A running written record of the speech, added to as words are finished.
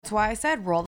That's why I said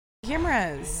roll the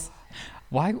cameras.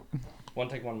 Why? One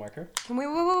take, one marker. Can we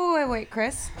wait,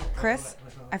 Chris?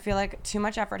 I feel like too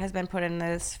much effort has been put in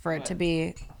this for it to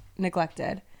be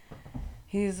neglected.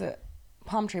 He's a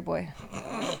palm tree boy.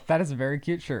 That is a very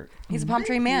cute shirt. He's a palm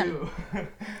tree man.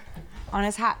 On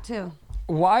his hat too.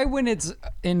 Why, when it's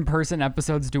in-person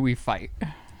episodes, do we fight?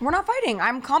 We're not fighting.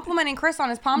 I'm complimenting Chris on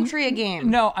his palm tree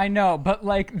game. No, I know, but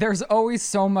like there's always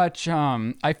so much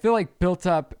I feel like built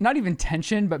up, not even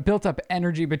tension, but built up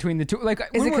energy between the two. Like,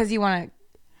 is it because do you want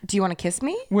to kiss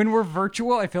me? When we're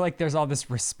virtual, I feel like there's all this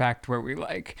respect where we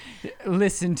like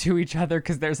listen to each other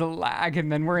because there's a lag,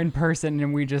 and then we're in person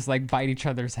and we just like bite each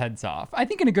other's heads off. I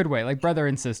think in a good way, like brother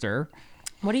and sister.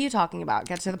 What are you talking about?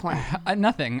 Get to the point.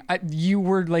 Nothing. You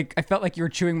were like, I felt like you were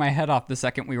chewing my head off the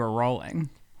second we were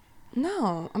rolling.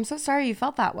 No, I'm so sorry you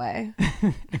felt that way.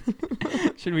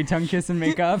 Should we tongue kiss and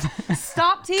make up?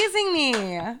 Stop teasing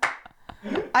me.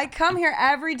 I come here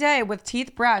every day with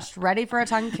teeth brushed, ready for a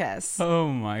tongue kiss. Oh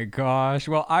my gosh.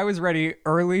 Well, I was ready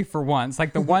early for once.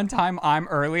 Like the one time I'm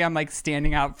early, I'm like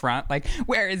standing out front, like,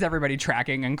 where is everybody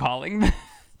tracking and calling?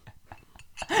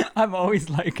 I'm always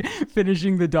like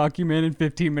finishing the document and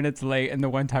 15 minutes late. And the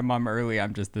one time I'm early,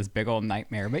 I'm just this big old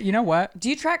nightmare. But you know what? Do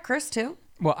you track Chris too?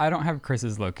 Well, I don't have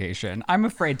Chris's location. I'm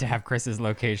afraid to have Chris's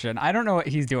location. I don't know what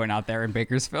he's doing out there in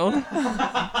Bakersfield.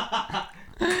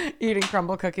 Eating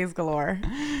crumble cookies galore.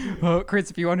 Well,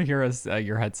 Chris, if you want to hear us,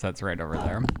 your headset's right over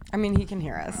there. I mean, he can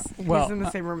hear us. Well, he's in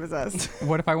the same room as us.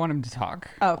 What if I want him to talk?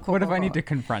 Oh, cool. What if cool, I need to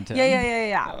confront him?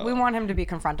 Yeah. We want him to be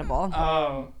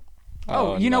confrontable.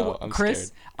 Oh, you know, I'm Chris,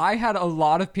 scared. I had a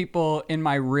lot of people in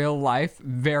my real life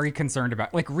very concerned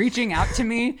about, like, reaching out to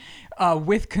me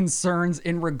with concerns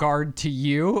in regard to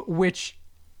you, which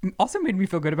also made me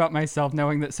feel good about myself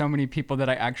knowing that so many people that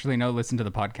I actually know listen to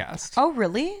the podcast. Oh,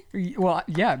 really? Well,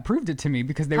 yeah, it proved it to me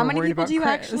because they How were many worried people about do you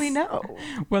Chris. actually know?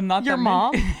 Well, not Your that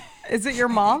mom? many. Is it your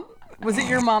mom? Was it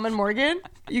your mom and Morgan?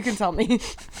 You can tell me.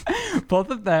 Both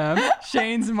of them.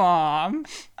 Shane's mom.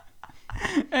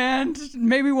 And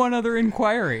maybe one other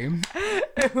inquiry.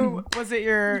 Was it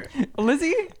your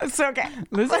Lizzie? It's okay.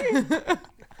 Lizzie?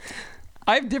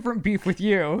 I have different beef with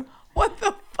you. What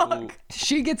the fuck? Ooh.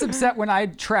 She gets upset when I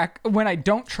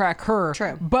don't track her.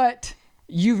 True. But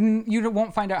you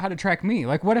won't find out how to track me.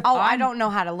 Like, what if I don't know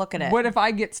how to look at it. What if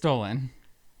I get stolen?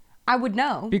 I would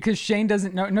know. Because Shane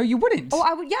doesn't know. No, you wouldn't. Oh,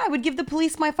 I would. Yeah, I would give the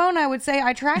police my phone. I would say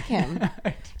I track him.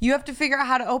 You have to figure out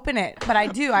how to open it. But I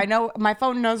do. I know my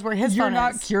phone knows where his You're phone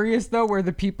not is. curious though where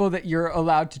the people that you're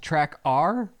allowed to track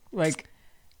are? Like,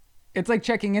 it's like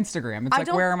checking Instagram. It's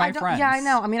like, where are my friends? Yeah, I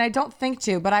know. I mean, I don't think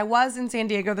to, but I was in San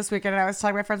Diego this weekend and I was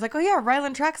telling my friends like, oh yeah,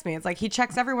 Ryland tracks me. It's like he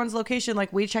checks everyone's location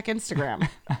like we check Instagram.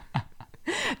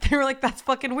 They were like, that's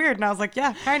fucking weird. And I was like,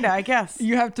 yeah, kind of, I guess.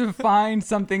 You have to find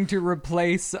something to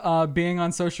replace being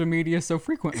on social media so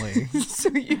frequently.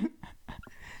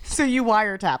 So you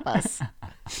wiretap us.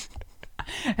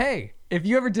 Hey, if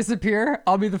you ever disappear,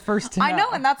 I'll be the first to know. I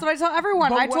know, and that's what I tell everyone.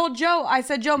 But I told Joe, I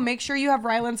said, Joe, make sure you have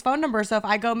Ryland's phone number so if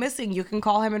I go missing, you can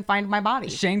call him and find my body.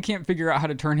 Shane can't figure out how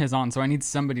to turn his on, so I need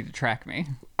somebody to track me.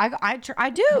 I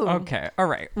do. Okay, all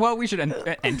right. Well, we should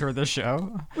enter the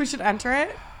show. We should enter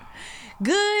it.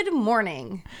 Good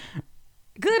morning.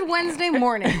 Good Wednesday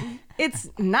morning. It's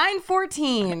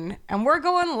 9:14 and we're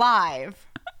going live.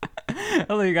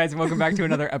 Hello, you guys, and welcome back to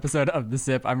another episode of The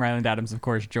Sip. I'm Ryland Adams, of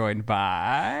course, joined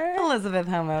by Elizabeth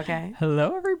Homo, okay?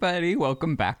 Hello, everybody.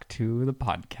 Welcome back to the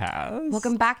podcast.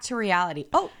 Welcome back to reality.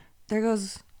 Oh, there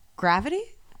goes gravity?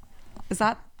 Is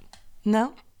that?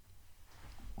 No?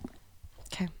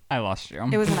 Okay. I lost you.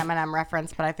 It was an M&M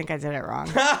reference, but I think I did it wrong.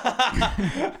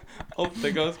 Oh,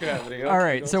 there goes gravity. All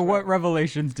right, so what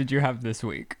revelations did you have this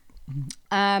week?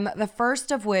 The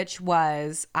first of which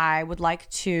was I would like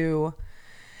to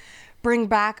bring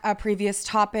back a previous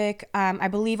topic. I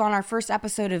believe on our first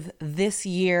episode of this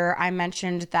year, I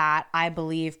mentioned that I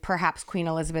believe perhaps Queen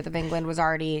Elizabeth of England was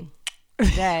already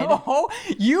dead. Oh,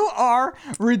 you are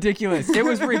ridiculous. It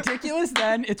was ridiculous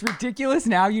then. It's ridiculous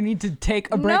now. You need to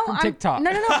take a break from TikTok.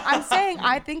 No. I'm saying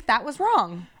I think that was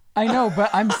wrong. I know, but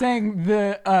I'm saying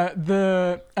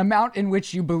the amount in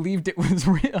which you believed it was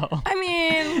real. I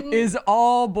mean, is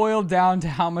all boiled down to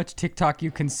how much TikTok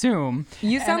you consume.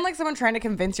 You sound like someone trying to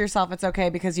convince yourself it's okay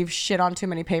because you've shit on too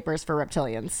many papers for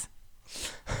reptilians.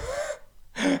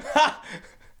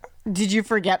 Did you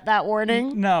forget that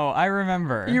warning? No, I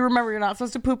remember. You remember you're not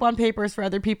supposed to poop on papers for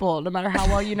other people, no matter how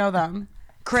well you know them.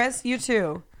 Chris, you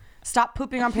too. Stop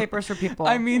pooping on papers for people.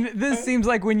 I mean, this seems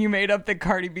like when you made up that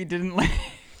Cardi B didn't like...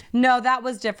 No, that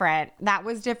was different. That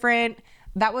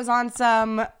was on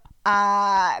some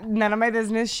none of my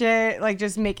business shit, like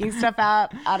just making stuff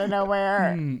up out of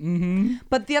nowhere.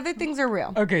 But the other things are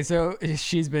real. Okay, so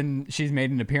she's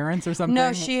made an appearance or something?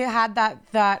 No, she had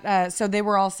that so they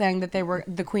were all saying that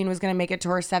the queen was going to make it to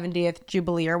her 70th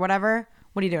jubilee or whatever.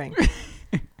 What are you doing?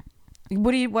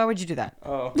 Why would you do that?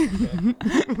 Oh, okay.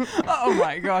 Oh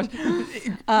my gosh.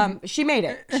 She made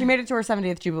it. She made it to her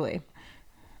 70th jubilee.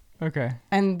 Okay.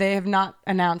 And they have not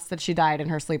announced that she died in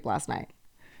her sleep last night.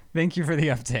 Thank you for the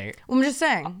update. I'm just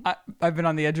saying. I've been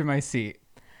on the edge of my seat.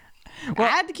 I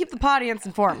had to keep the audience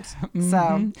informed.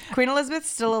 So Queen Elizabeth's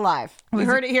still alive. We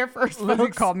heard it here first, Lizzie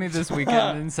folks. called me this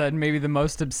weekend and said maybe the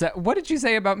most upset. What did you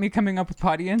say about me coming up with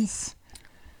audience?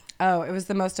 Oh, it was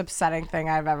the most upsetting thing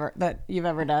that you've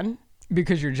ever done.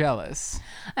 Because you're jealous.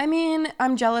 I mean,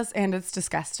 I'm jealous and it's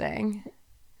disgusting.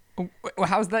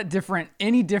 How's that different?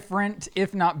 Any different,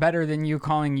 if not better, than you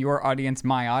calling your audience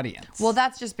my audience? Well,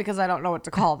 that's just because I don't know what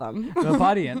to call them. The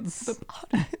audience.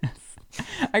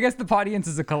 I guess the audience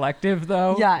is a collective,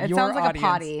 though. Yeah, it Your sounds like audience. a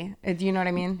potty. Do you know what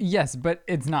I mean? Yes, but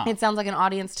it's not. It sounds like an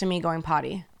audience to me going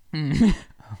potty.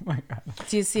 Oh my God.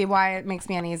 Do you see why it makes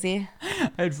me uneasy?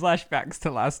 I had flashbacks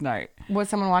to last night. Was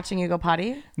someone watching you go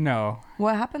potty? No.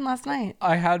 What happened last night?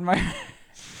 I had my...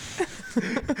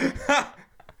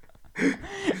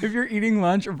 If you're eating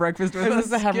lunch or breakfast with us,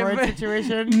 Is this a hemorrhoid skip it.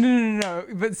 situation? No.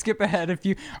 But skip ahead. If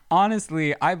you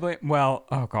honestly, I blame. Well,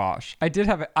 oh gosh, I did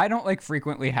have it. I don't like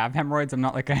frequently have hemorrhoids. I'm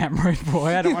not like a hemorrhoid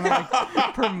boy. I don't want to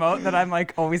like promote that I'm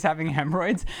like always having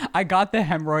hemorrhoids. I got the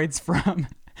hemorrhoids from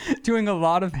doing a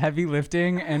lot of heavy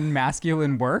lifting and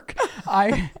masculine work.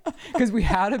 Because we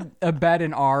had a bed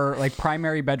in our like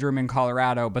primary bedroom in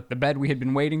Colorado, but the bed we had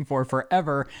been waiting for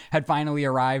forever had finally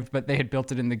arrived, but they had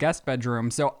built it in the guest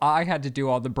bedroom. So I had to do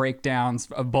all the breakdowns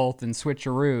of both and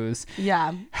switcheroos.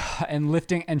 Yeah. And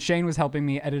lifting, and Shane was helping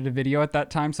me edit a video at that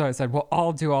time. So I said, well,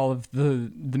 I'll do all of the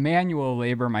manual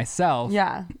labor myself.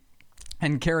 Yeah.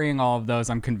 And carrying all of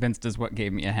those, I'm convinced, is what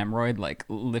gave me a hemorrhoid, like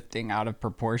lifting out of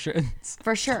proportions.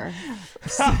 For sure.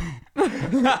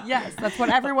 Yes, that's what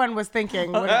everyone was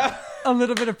thinking. A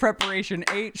little bit of preparation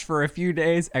H for a few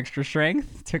days, extra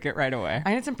strength, took it right away.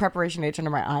 I need some preparation H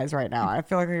under my eyes right now. I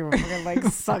feel like I'm a fucking like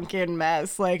sunken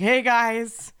mess. Like, hey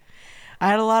guys, I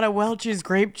had a lot of Welch's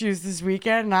grape juice this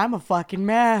weekend and I'm a fucking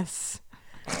mess.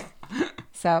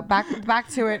 So back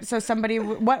to it. So somebody,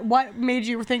 what made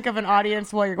you think of an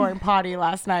audience while you're going potty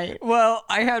last night? Well,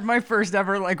 I had my first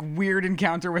ever like weird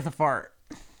encounter with a fart.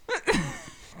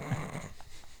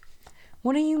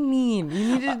 What do you mean?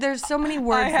 You needed. There's so many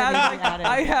words that need to be added.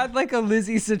 I had like a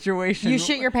Lizzie situation. You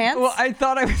shit your pants? Well, I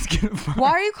thought I was gonna fart.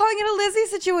 Why are you calling it a Lizzie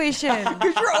situation?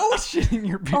 Because you're always shitting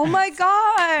your pants. Oh my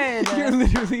god! You're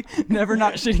literally never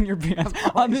not shitting your pants.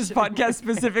 On this podcast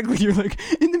specifically, you're like,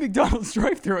 in the McDonald's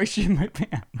drive-thru, I shit my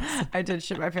pants. I did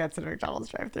shit my pants in a McDonald's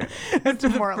drive-thru. It's It's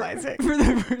demoralizing. For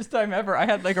the first time ever, I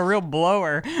had like a real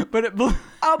blower, but it blew.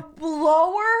 A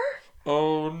blower?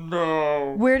 Oh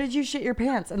no. Where did you shit your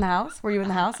pants? In the house? Were you in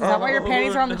the house? Is that why your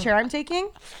panties are on the chair I'm taking?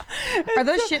 Are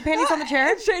those shit panties on the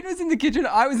chair? Shane was in the kitchen.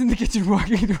 I was in the kitchen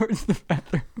walking towards the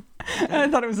bathroom. And I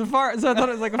thought it was a fart, so I thought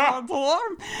it was like a false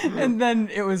alarm. And then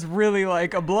it was really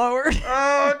like a blower.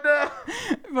 Oh no.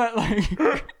 But like,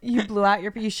 You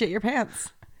you shit your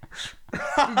pants.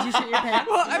 Did you shit your pants?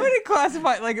 well, I wouldn't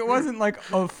classify it like it wasn't like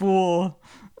a full.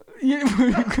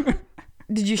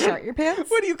 Did you shart your pants?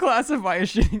 What do you classify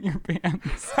as shitting your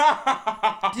pants?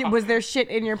 Was there shit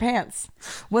in your pants?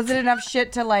 Was it enough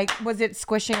shit to like, was it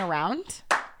squishing around?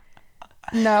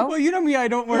 No? Well, you know me, I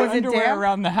don't wear Was it underwear damp?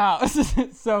 around the house.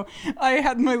 So I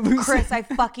had my loose. Chris, I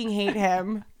fucking hate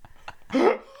him.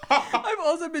 I've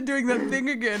also been doing that thing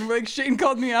again where like Shane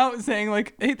called me out saying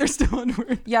like, hey, they're still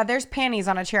underwear. Yeah, there's panties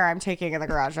on a chair I'm taking in the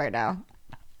garage right now.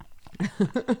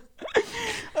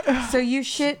 So you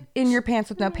shit in your pants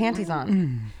with no panties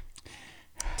on.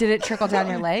 Did it trickle down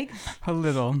your leg? A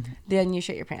little. Then you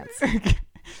shit your pants.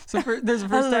 So there's a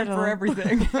first time for little.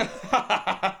 everything.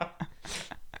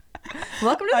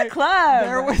 Welcome to the club.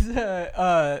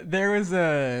 There was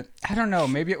a I don't know,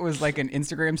 maybe it was like an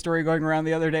Instagram story going around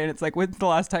the other day, and it's like, when's the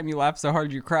last time you laughed so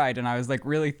hard you cried? And I was like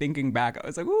really thinking back. I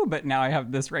was like, ooh, but now I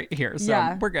have this right here, so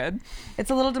Yeah. we're good. It's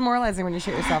a little demoralizing when you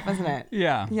shit yourself, isn't it?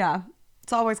 Yeah. Yeah.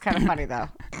 It's always kind of funny though.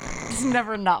 It's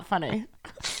never not funny.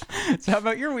 So how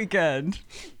about your weekend?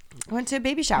 I went to a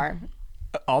baby shower.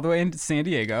 All the way into San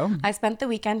Diego. I spent the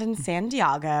weekend in San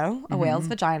Diego, a whale's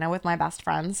vagina, with my best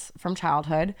friends from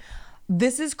childhood.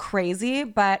 This is crazy,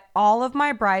 but all of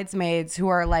my bridesmaids who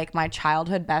are like my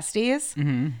childhood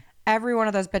besties, every one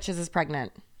of those bitches is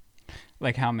pregnant.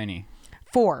 Like how many?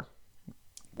 4.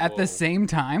 At the same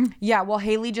time? Yeah, well,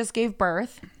 Haley just gave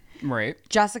birth. Right.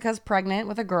 Jessica's pregnant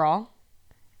with a girl.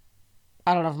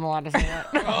 I don't know if I'm allowed to say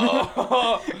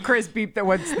that. Chris, beep that.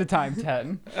 What's the time?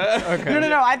 10. Okay.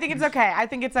 No. I think it's okay. I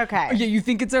think it's okay. Yeah, you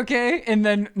think it's okay, and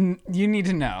then you need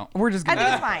to know. We're just I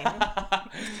gonna. think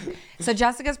it's fine. So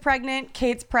Jessica's pregnant.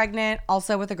 Kate's pregnant.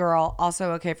 Also with a girl.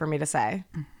 Also okay for me to say.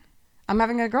 I'm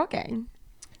having a girl gang.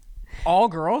 All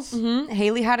girls.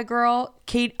 Haley had a girl.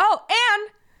 Kate. Oh, and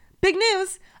big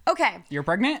news. Okay. You're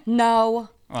pregnant? No.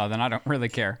 Well, then I don't really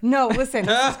care. No, listen,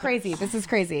 this is crazy. This is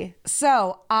crazy.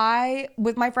 So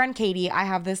with my friend Katie, I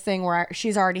have this thing where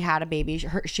she's already had a baby.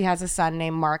 She has a son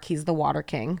named Mark. He's the water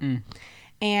king.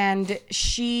 And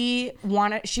she's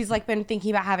like been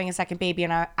thinking about having a second baby.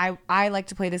 And I like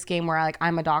to play this game where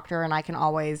I'm a doctor and I can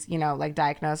always, like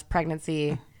diagnose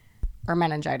pregnancy or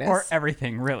meningitis. Or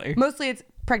everything, really. Mostly it's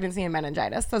pregnancy and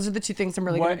meningitis. Those are the two things I'm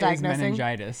really good at diagnosing. What is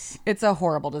meningitis? It's a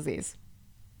horrible disease.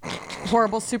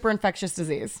 Horrible, super infectious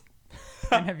disease.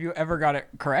 And have you ever got it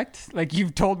correct? Like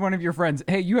you've told one of your friends,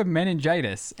 hey, you have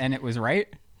meningitis, and it was right?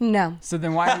 No. So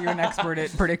then why are you an expert at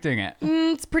predicting it?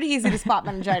 It's pretty easy to spot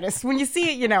meningitis. When you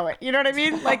see it, you know it. You know what I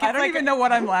mean? Like I don't even know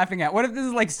what I'm laughing at. What if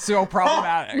this is so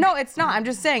problematic? No, it's not. I'm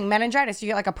just saying meningitis.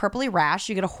 You get a purpley rash.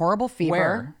 You get a horrible fever.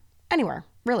 Where? Anywhere.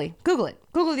 Really. Google it.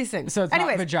 Google these things. So it's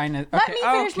Anyways, not vagina. Let me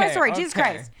finish my story. Okay. Jesus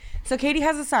Christ. So Katie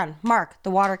has a son, Mark,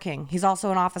 the water king. He's also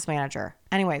an office manager.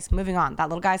 Anyways, moving on. That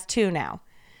little guy's 2 now.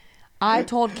 I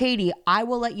told Katie, I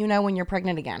will let you know when you're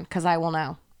pregnant again, because I will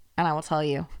know. And I will tell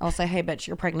you. I will say, hey, bitch,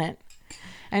 you're pregnant.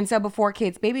 And so before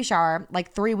Kate's baby shower,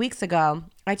 3 weeks ago,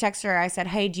 I texted her. I said,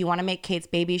 hey, do you want to make Kate's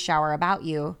baby shower about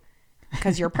you?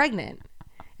 Because you're pregnant.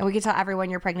 And we can tell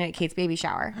everyone you're pregnant at Kate's baby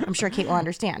shower. I'm sure Kate will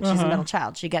understand. She's a middle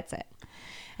child. She gets it.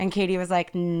 And Katie was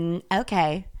like,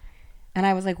 okay. And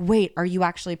I was like, wait, are you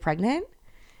actually pregnant?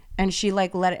 And she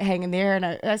let it hang in the air, and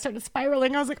I started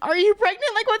spiraling. I was like, are you pregnant?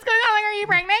 What's going on? Are you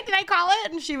pregnant? Did I call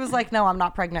it? And she was like, no, I'm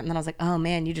not pregnant. And then I was like, oh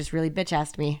man, you just really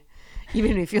bitch-assed me. You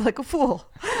made me feel like a fool.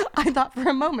 I thought for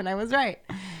a moment I was right.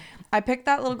 I picked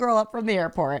that little girl up from the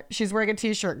airport. She's wearing a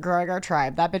t-shirt, Growing Our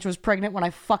Tribe. That bitch was pregnant when I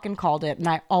fucking called it, and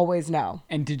I always know.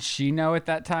 And did she know at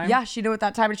that time? Yeah, she knew at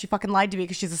that time, and she fucking lied to me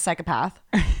because she's a psychopath.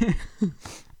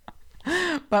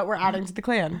 But we're adding to the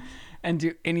clan. And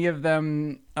do any of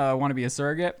them want to be a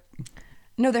surrogate?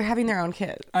 No, they're having their own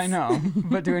kids. I know.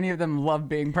 But do any of them love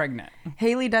being pregnant?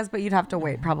 Haley does, but you'd have to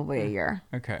wait probably a year.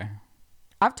 Okay.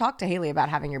 I've talked to Haley about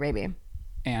having your baby.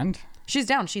 And? She's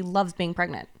down. She loves being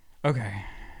pregnant. Okay.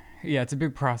 Yeah, it's a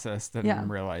big process that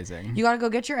I'm realizing. You got to go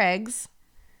get your eggs,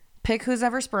 pick whose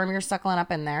ever sperm you're suckling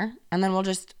up in there, and then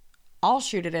I'll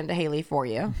shoot it into Haley for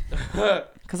you.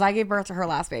 Because I gave birth to her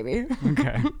last baby.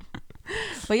 Okay.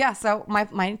 But yeah, so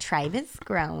my tribe is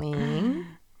growing,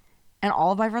 and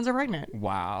all of my friends are pregnant.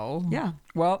 Wow. Yeah.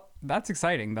 Well, that's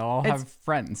exciting. They'll all have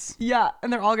friends. Yeah,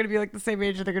 and they're all going to be the same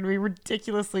age, and they're going to be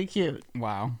ridiculously cute.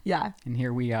 Wow. Yeah. And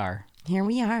here we are. Here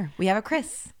we are. We have a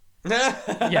Chris.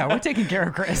 Yeah, we're taking care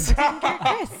of Chris.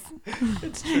 Chris.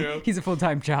 It's true. He's a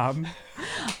full-time job.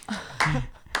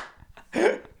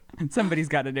 And somebody's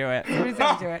got to do it. Somebody's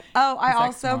got to do it. Oh, I His ex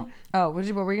also... won't. Oh, what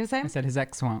were you going to I say? said his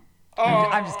ex won't.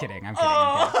 I'm just kidding. I'm kidding.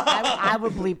 I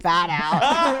would bleep that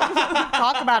out.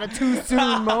 Talk about a too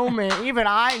soon moment. Even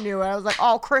I knew it. I was like,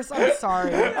 oh, Chris, I'm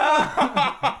sorry.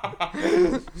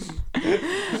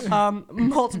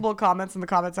 Multiple comments in the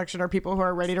comment section are people who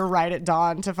are ready to ride at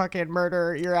dawn to fucking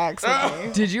murder your ex with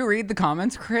me. Did you read the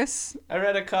comments, Chris? I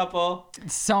read a couple.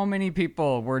 So many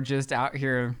people were just out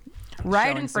here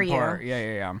Riding showing for support. you.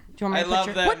 Yeah. Do you want me I to love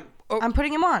put them. your... I'm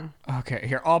putting him on. Okay,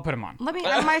 here, I'll put him on. Let me...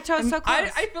 My toe's so close.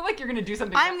 I feel like you're going to do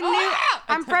something. I'm new. I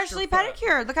I'm touched freshly your foot.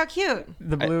 pedicured. Look how cute.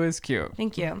 The blue is cute.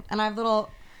 Thank you. And I have little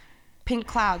pink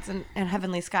clouds and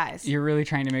heavenly skies. You're really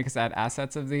trying to make us add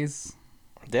assets of these?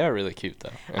 They are really cute,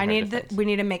 though. We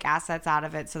need to make assets out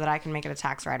of it so that I can make it a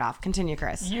tax write-off. Continue,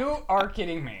 Chris. You are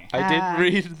kidding me. I did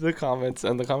read the comments,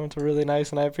 and the comments were really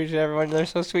nice, and I appreciate everyone. They're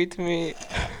so sweet to me.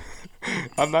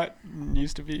 I'm not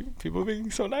used to people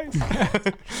being so nice.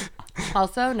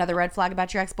 Also, another red flag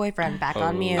about your ex-boyfriend. Back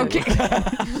on mute. Okay.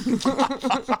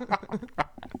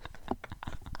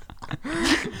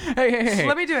 Hey.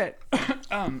 Let me do it.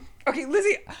 Okay,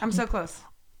 Lizzie. I'm so close.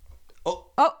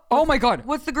 Oh my God.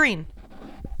 What's the green?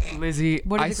 Lizzie,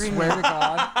 What did I the green swear mean? to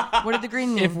God, What did the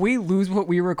green mean? if we lose what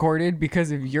we recorded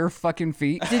because of your fucking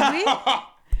feet, Did we?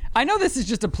 I know this is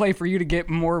just a play for you to get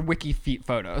more wiki feet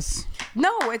photos.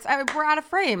 No, we're out of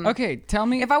frame. Okay, tell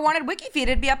me. If I wanted wiki feet,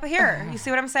 it'd be up here. You see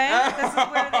what I'm saying? This is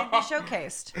where they'd be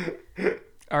showcased.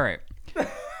 All right.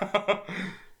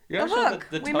 You gotta Oh, show look,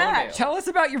 the we toenail. match. Tell us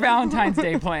about your Valentine's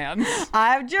Day plans.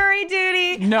 I have jury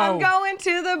duty. No. I'm going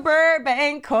to the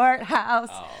Burbank courthouse.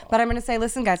 Oh. But I'm going to say,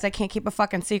 listen, guys, I can't keep a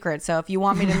fucking secret. So if you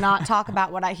want me to not talk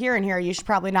about what I hear in here, you should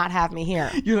probably not have me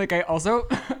here. You're like, I also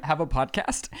have a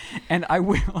podcast, and I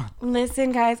will.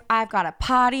 Listen, guys, I've got a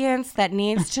audience that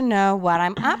needs to know what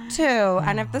I'm up to.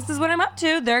 And if this is what I'm up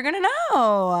to, they're going to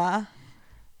know.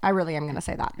 I really am going to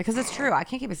say that because it's true. I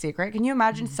can't keep a secret. Can you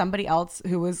imagine somebody else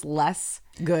who was less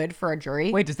good for a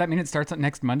jury? Wait, does that mean it starts on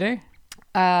next Monday?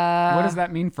 What does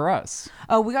that mean for us?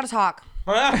 Oh, we got to talk.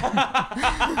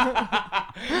 I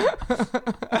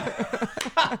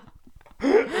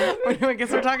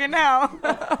guess we're talking now.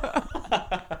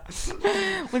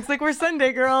 Looks like we're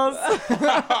Sunday girls.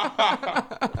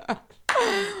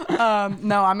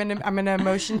 No, I'm in a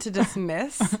motion to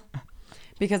dismiss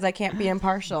because I can't be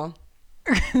impartial.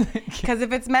 Because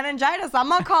if it's meningitis, I'm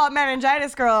gonna call it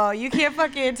meningitis, girl. You can't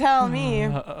fucking tell me.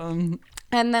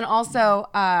 And then also,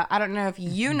 I don't know if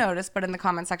you noticed, but in the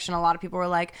comment section, a lot of people were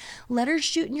like, let her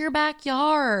shoot in your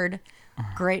backyard.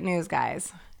 Great news,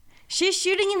 guys. She's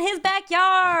shooting in his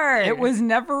backyard. It was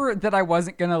never that I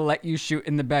wasn't going to let you shoot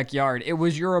in the backyard. It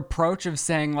was your approach of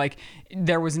saying, like,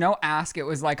 there was no ask. It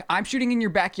was like, I'm shooting in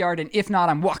your backyard, and if not,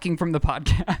 I'm walking from the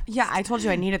podcast. Yeah, I told you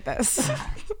I needed this.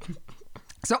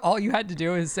 So all you had to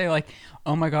do is say, like,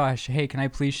 oh my gosh, hey, can I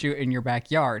please shoot in your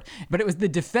backyard? But it was the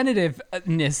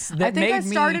definitiveness that made me I think I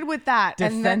started with that.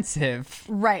 defensive.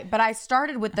 Right, but I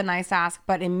started with the nice ask,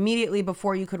 but immediately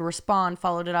before you could respond,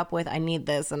 followed it up with, I need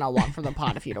this, and I'll walk from the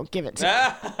pod if you don't give it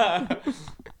to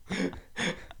me.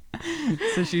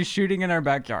 So she's shooting in our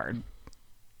backyard.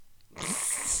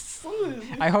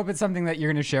 I hope it's something that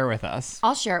you're going to share with us.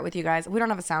 I'll share it with you guys. We don't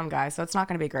have a sound guy, so it's not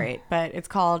going to be great, but it's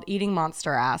called Eating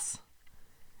Monster Ass.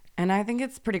 And I think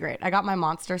it's pretty great. I got my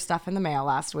monster stuff in the mail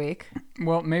last week.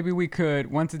 Well, maybe we could,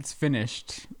 once it's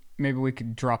finished, maybe we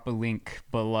could drop a link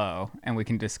below and we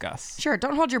can discuss. Sure,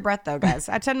 don't hold your breath though, guys.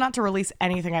 I tend not to release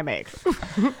anything I make.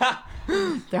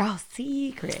 They're all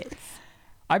secrets.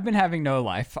 I've been having no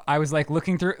life. I was like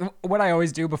looking through what I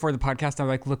always do before the podcast. I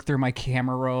like look through my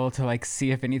camera roll to like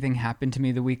see if anything happened to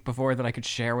me the week before that I could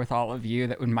share with all of you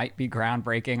that might be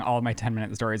groundbreaking. All of my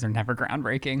 10-minute stories are never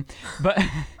groundbreaking, but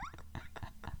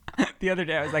the other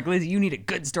day I was like, Lizzie, you need a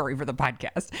good story for the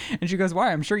podcast. And she goes,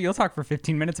 why? I'm sure you'll talk for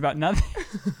 15 minutes about nothing.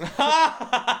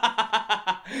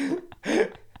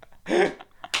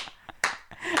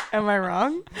 Am I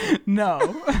wrong? No.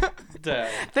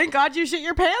 Thank God you shit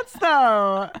your pants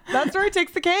though. That story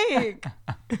takes the cake.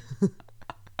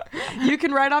 You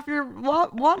can write off your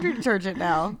laundry detergent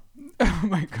now. Oh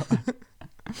my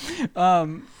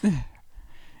God.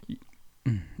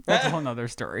 That's a whole nother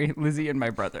story. Lizzie and my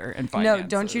brother and finances. No,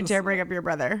 don't you dare bring up your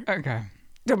brother. Okay.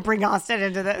 Don't bring Austin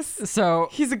into this. So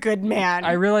He's a good man.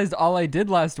 I realized all I did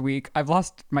last week, I've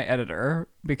lost my editor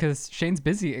because Shane's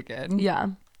busy again. Yeah.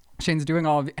 Shane's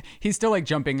doing he's still like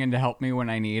jumping in to help me when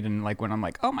I need and like when I'm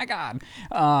like, oh my God.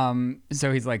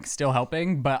 So he's like still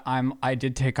helping, but I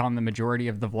did take on the majority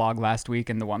of the vlog last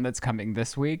week and the one that's coming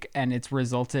this week, and it's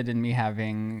resulted in me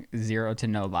having 0 to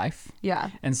no life. Yeah.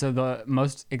 And so the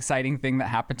most exciting thing that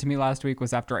happened to me last week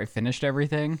was after I finished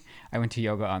everything, I went to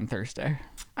yoga on Thursday.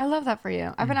 I love that for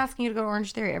you. I've been asking you to go to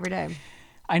Orange Theory every day.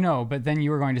 I know, but then you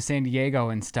were going to San Diego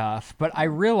and stuff, but I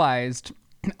realized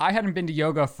I hadn't been to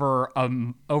yoga for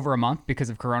over a month because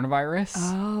of coronavirus.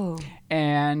 Oh.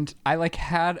 And I like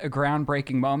had a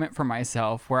groundbreaking moment for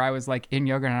myself where I was like in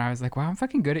yoga and I was like, wow, I'm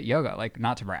fucking good at yoga. Like,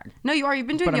 not to brag. No, you are. You've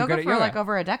been doing But I'm yoga good for at yoga. like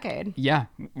over a decade. Yeah.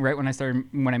 Right when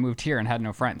I moved here and had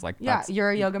no friends. Like, Yeah, you're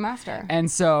a yoga master.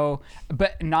 And so,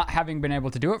 but not having been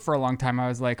able to do it for a long time, I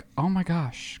was like, oh my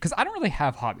gosh. Because I don't really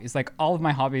have hobbies. Like, all of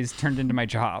my hobbies turned into my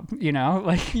job, you know?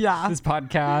 Like, Yeah. this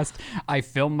podcast, I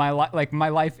film my life. Like, my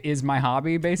life is my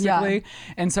hobby, basically.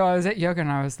 Yeah. And so I was at yoga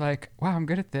and I was like, wow, I'm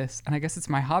good at this. And I guess it's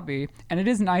my hobby. And it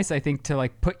is nice, I think, to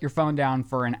like put your phone down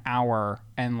for an hour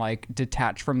and like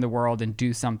detach from the world and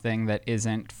do something that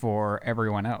isn't for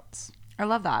everyone else. I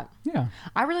love that. Yeah.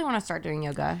 I really want to start doing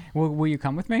yoga. Will you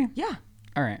come with me? Yeah.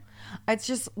 All right. It's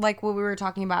just like what we were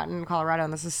talking about in Colorado,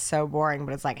 and this is so boring,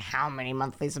 but it's like, how many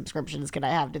monthly subscriptions can I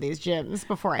have to these gyms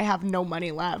before I have no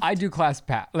money left? I do class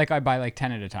pass. Like, I buy like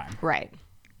 10 at a time. Right.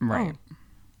 Right.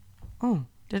 Oh.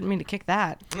 Didn't mean to kick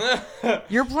that.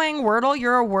 You're playing Wordle?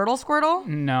 You're a Wordle Squirtle?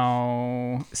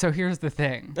 No. So here's the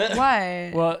thing. What?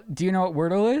 Well, do you know what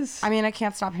Wordle is? I mean, I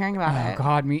can't stop hearing about Oh it.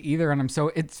 God, me either. And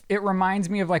it reminds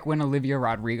me of like when Olivia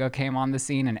Rodrigo came on the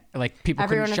scene and like people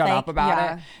Everyone couldn't was shut like, up about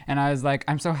yeah. it. And I was like,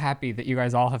 I'm so happy that you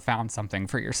guys all have found something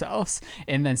for yourselves.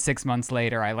 And then 6 months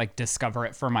later, I like discover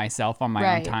it for myself on my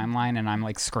Right. own timeline, and I'm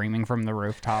like screaming from the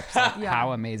rooftops like, Yeah.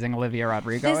 how amazing Olivia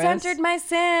Rodrigo This is. entered my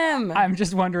sim. I'm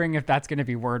just wondering if that's going to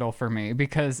be Wordle for me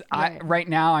because Right. right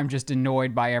now I'm just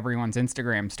annoyed by everyone's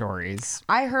Instagram stories.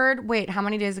 I heard, wait, how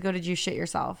many days ago did you shit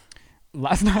yourself?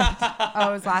 Last night. Oh,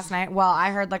 it was last night? Well,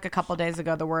 I heard like a couple days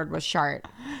ago the word was shart.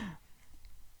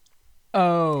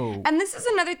 Oh. And this is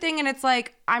another thing, and it's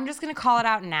like, I'm just going to call it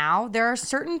out now. There are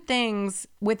certain things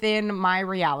within my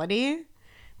reality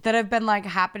that have been like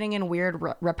happening in weird,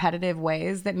 repetitive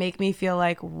ways that make me feel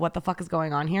like, what the fuck is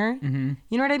going on here? Mm-hmm.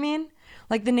 You know what I mean?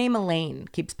 Like the name Elaine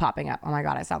keeps popping up. Oh my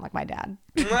God, I sound like my dad.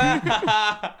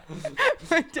 My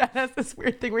dad has this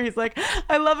weird thing where he's like,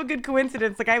 I love a good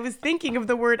coincidence. Like I was thinking of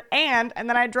the word and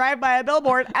then I drive by a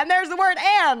billboard and there's the word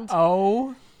and.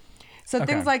 Oh. So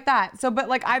Okay. things like that. So, but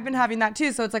like I've been having that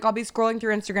too. So it's like I'll be scrolling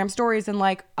through Instagram stories and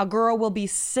like a girl will be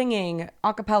singing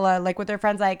a cappella, like with their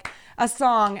friends, like a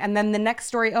song. And then the next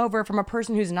story over from a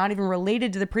person who's not even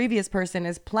related to the previous person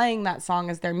is playing that song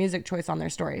as their music choice on their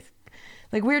story.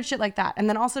 Like weird shit like that. And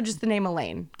then also just the name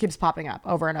Elaine keeps popping up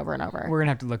over and over and over. We're going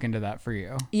to have to look into that for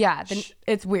you. Yeah. Then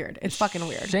it's weird. It's fucking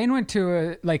weird. Shane went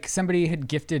to somebody had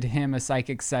gifted him a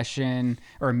psychic session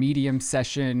or a medium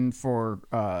session for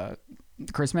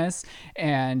Christmas,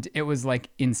 and it was like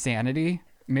insanity.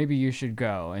 Maybe you should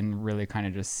go and really kind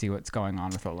of just see what's going on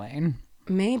with Elaine.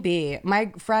 Maybe.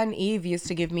 My friend Eve used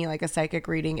to give me like a psychic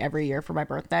reading every year for my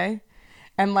birthday.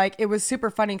 And like it was super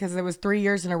funny because it was 3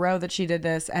 years in a row that she did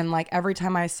this. And like every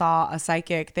time I saw a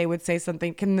psychic, they would say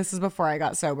something. And this is before I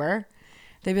got sober.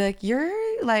 They'd be like,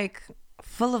 you're like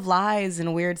full of lies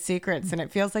and weird secrets. And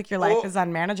it feels like your life is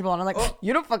unmanageable. And I'm like,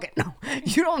 you don't fucking know.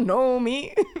 You don't know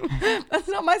me. That's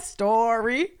not my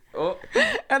story. Oh.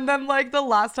 And then like the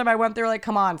last time I went, they were like,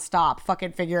 come on, stop,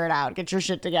 fucking figure it out. Get your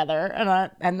shit together.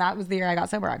 And that was the year I got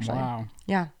sober, actually. Wow.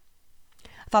 Yeah.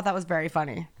 I thought that was very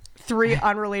funny. 3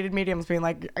 unrelated mediums being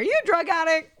like, are you a drug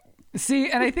addict?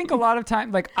 See, and I think a lot of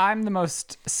time, like I'm the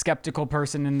most skeptical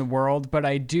person in the world, but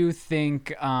I do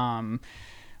think,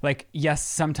 like, yes,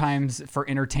 sometimes for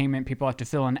entertainment, people have to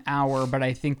fill an hour, but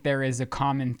I think there is a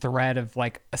common thread of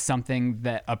like something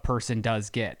that a person does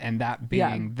get, and that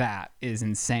being that is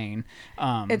insane.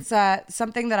 It's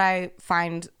something that I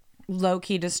find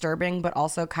low-key disturbing, but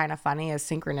also kind of funny is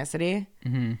synchronicity.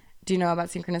 Mm-hmm. Do you know about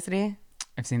synchronicity?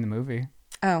 I've seen the movie.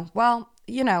 Oh, well,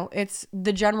 you know, it's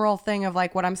the general thing of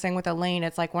like what I'm saying with Elaine.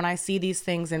 It's like when I see these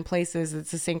things in places,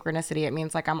 it's a synchronicity. It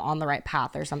means like I'm on the right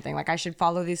path or something. Like I should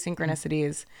follow these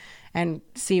synchronicities and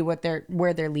see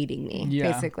where they're leading me,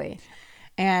 basically.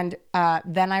 And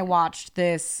then I watched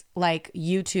this like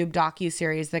YouTube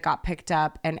docuseries that got picked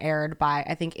up and aired by,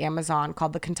 I think, Amazon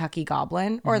called The Kentucky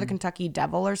Goblin or The Kentucky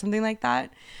Devil or something like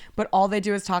that. But all they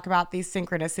do is talk about these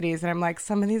synchronicities. And I'm like,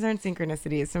 some of these aren't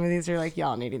synchronicities. Some of these are like,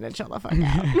 y'all needing to chill the fuck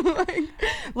out.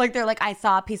 like they're like, I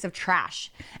saw a piece of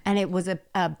trash and it was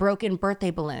a broken birthday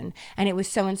balloon and it was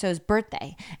so-and-so's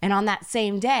birthday. And on that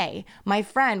same day, my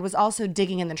friend was also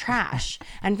digging in the trash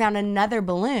and found another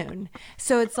balloon.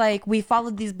 So it's like we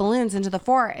followed these balloons into the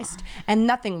forest and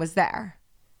nothing was there.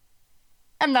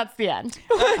 And that's the end.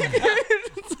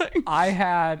 It's like, I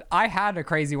had a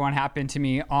crazy one happen to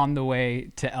me on the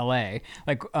way to LA.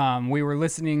 Like we were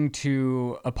listening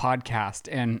to a podcast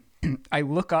and I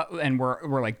look up and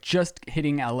we're like just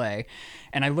hitting LA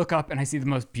and I look up and I see the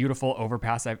most beautiful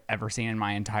overpass I've ever seen in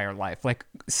my entire life. Like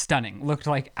stunning. Looked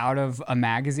like out of a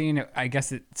magazine. I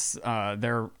guess it's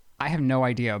I have no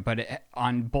idea, but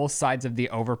on both sides of the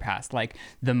overpass, like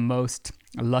the most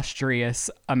lustrous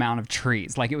amount of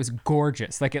trees. Like it was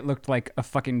gorgeous. Like it looked like a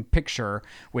fucking picture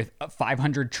with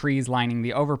 500 trees lining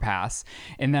the overpass.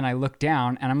 And then I look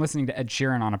down and I'm listening to Ed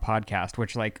Sheeran on a podcast,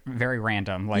 which like very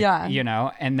random, like, you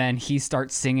know, and then he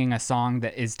starts singing a song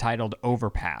that is titled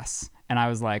Overpass. And I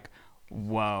was like,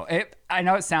 whoa. I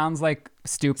know it sounds like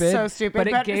stupid. so stupid. But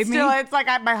it gave still, me... it's like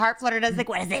my heart fluttered. I was like,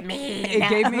 what does it mean? It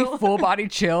gave me full body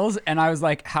chills. And I was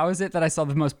like, how is it that I saw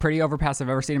the most pretty overpass I've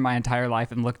ever seen in my entire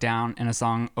life and looked down and a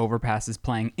song Overpass is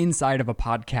playing inside of a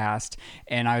podcast?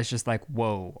 And I was just like,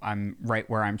 whoa, I'm right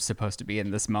where I'm supposed to be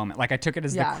in this moment. Like I took it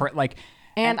as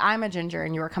And I'm a ginger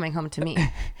and you were coming home to me.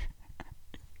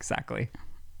 Exactly.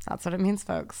 That's what it means,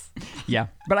 folks. Yeah.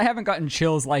 But I haven't gotten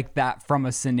chills like that from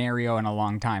a scenario in a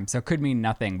long time. So it could mean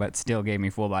nothing, but still gave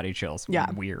me full body chills. Yeah.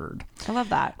 Weird. I love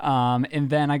that. And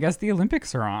then I guess the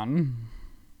Olympics are on.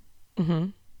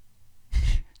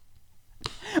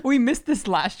 We missed this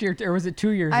last year, or was it 2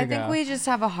 years ago? I think we just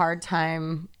have a hard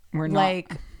time, We're not-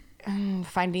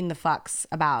 finding the fucks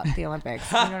about the Olympics.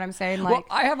 You know what I'm saying? Like, Well,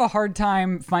 I have a hard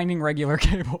time finding regular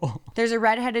cable. there's a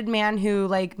redheaded man who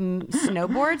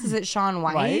snowboards. Is it Shaun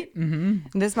White? Right?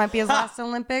 Mm-hmm. This might be his last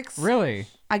Olympics. Really?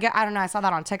 I don't know. I saw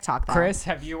that on TikTok though. Chris,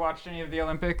 have you watched any of the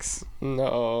Olympics? No,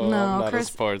 No, I'm not Chris-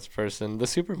 a sports person. The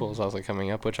Super Bowl is also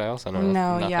coming up, which I also know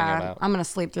No, nothing yeah. about. I'm going to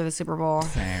sleep through the Super Bowl.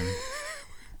 Same.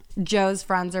 Joe's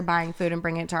friends are buying food and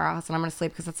bringing it to our house, and I'm going to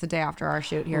sleep because it's the day after our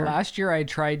shoot here. Last year, I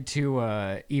tried to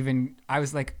I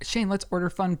was like, Shane, let's order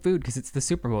fun food because it's the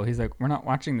Super Bowl. He's like, we're not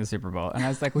watching the Super Bowl. And I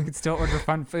was like, we could still order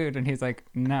fun food. And he's like,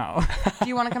 no. Do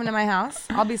you want to come to my house?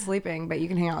 I'll be sleeping, but you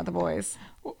can hang out with the boys.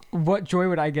 What joy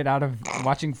would I get out of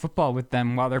watching football with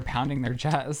them while they're pounding their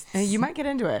chests? You might get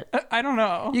into it. I don't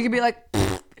know. You could be like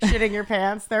shitting your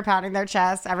pants. They're pounding their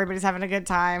chest. Everybody's having a good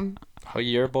time. How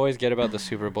your boys get about the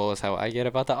Super Bowl is how I get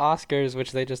about the Oscars,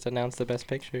 which they just announced the best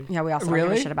picture. Yeah, we also don't give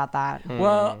Really? a shit about that.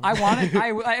 Well, I wanted.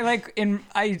 I like in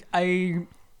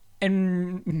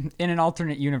an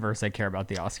alternate universe, I care about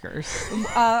the Oscars.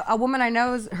 A woman I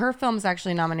know, her film's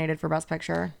actually nominated for Best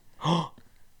Picture.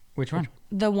 Which one?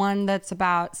 The one that's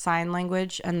about sign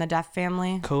language and the deaf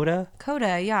family. Coda?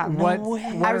 Coda, yeah. What?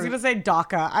 I was going to say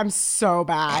DACA. I'm so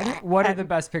bad. What are the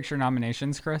Best Picture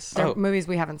nominations, Chris? They're movies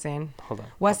we haven't seen. Hold on.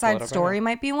 West I'll pull it Side up Story right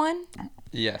might be one. now.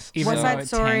 Yes. Even West though Side it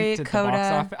Story, tanked at the Coda.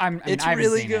 box office. I mean, It's I haven't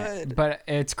really seen good. it, but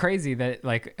it's crazy that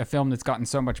like a film that's gotten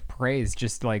so much praise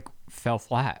just like fell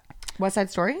flat. West Side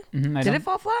Story? Mhm, I Did don't- it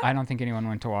fall flat? I don't think anyone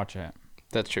went to watch it.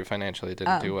 That's true. Financially, it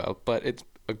didn't do well, but it's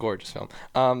a gorgeous film.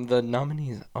 The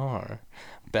nominees are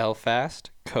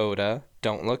Belfast, Coda,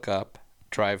 Don't Look Up,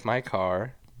 Drive My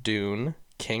Car, Dune,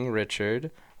 King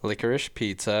Richard, Licorice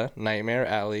Pizza, Nightmare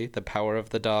Alley, The Power of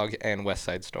the Dog, and West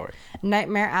Side Story.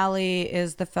 Nightmare Alley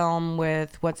is the film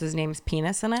with what's his name's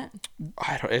penis in it.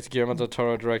 It's Guillermo del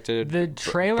Toro directed. The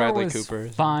trailer Bradley was Cooper.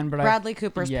 fun, but Bradley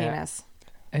Cooper's yeah. penis.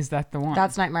 Is that the one?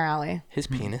 That's Nightmare Alley. His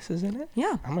penis is in it?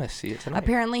 Yeah. I'm going to see it tonight.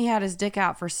 Apparently he had his dick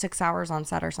out for 6 hours on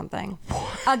set or something.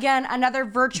 Again, another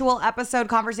virtual episode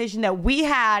conversation that we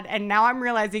had, and now I'm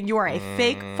realizing you are a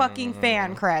fake fucking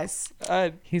fan, Chris.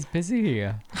 He's busy.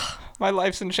 My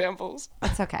life's in shambles.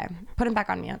 It's okay. Put him back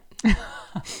on mute.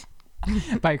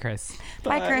 Bye, Chris.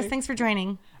 Bye, Chris. Thanks for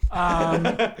joining.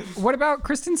 What about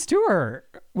Kristen Stewart?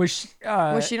 Was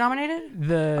she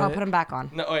nominated? I'll put him back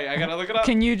on. No, wait, I got to look it up.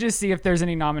 Can you just see if there's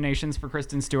any nominations for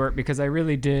Kristen Stewart? Because I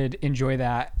really did enjoy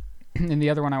that. And the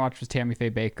other one I watched was Tammy Faye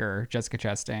Baker, Jessica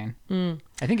Chastain.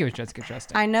 I think it was Jessica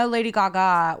Chastain. I know Lady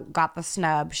Gaga got the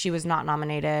snub. She was not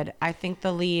nominated. I think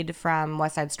the lead from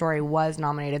West Side Story was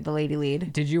nominated, the lady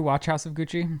lead. Did you watch House of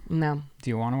Gucci? No. Do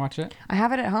you want to watch it? I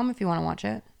have it at home if you want to watch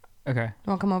it. Okay. You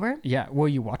want to come over? Yeah. Will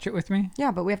you watch it with me?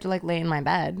 Yeah, but we have to lay in my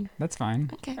bed. That's fine.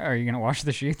 Okay. Are you going to wash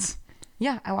the sheets?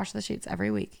 Yeah, I wash the sheets every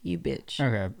week, you bitch.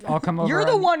 Okay. I'll come over. You're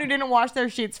the one who didn't wash their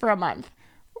sheets for a month.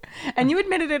 And you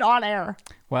admitted it on air.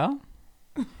 Well,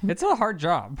 it's a hard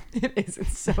job. It is.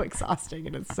 It's so exhausting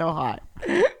and it's so hot.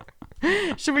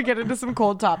 Should we get into some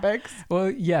cold topics? Well,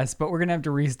 yes, but we're going to have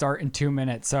to restart in 2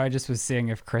 minutes. So I just was seeing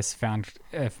if Chris found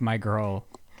if my girl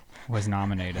was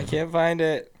nominated. I can't find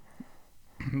it.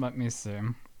 Let me see.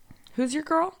 Who's your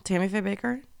girl? Tammy Faye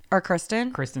Baker? Or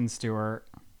Kristen? Kristen Stewart.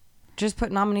 Just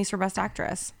put nominees for Best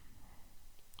Actress.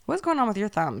 What's going on with your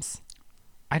thumbs?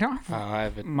 I don't have... I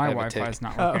have a, My I have a Wi-Fi tick. is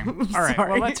not working. All right, well,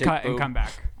 sorry. let's Tick cut and boom. come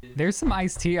back. There's some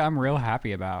iced tea I'm real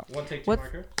happy about. One take,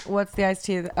 What's the iced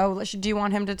tea? Oh, do you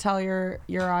want him to tell your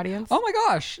audience? Oh my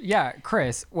gosh. Yeah,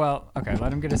 Chris. Well, okay,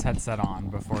 let him get his headset on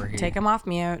before he... Take him off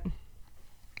mute.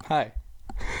 Hi.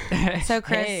 So,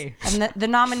 Chris, Hey. and the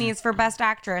nominees for Best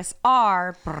Actress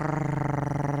are...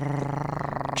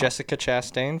 Jessica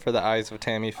Chastain for The Eyes of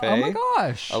Tammy Faye. Oh my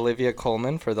gosh. Olivia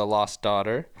Colman for The Lost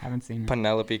Daughter. Haven't seen it.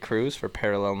 Penelope Cruz for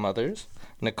Parallel Mothers.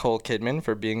 Nicole Kidman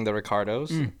for Being the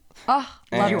Ricardos. Oh,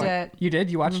 loved Anyway. it. You did?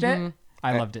 You watched it?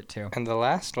 I loved it too. And the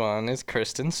last one is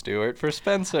Kristen Stewart for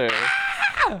Spencer.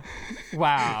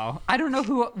 Wow. I don't know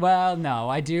who... Well, no,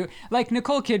 I do. Like,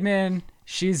 Nicole Kidman,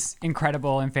 she's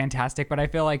incredible and fantastic, but I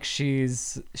feel like she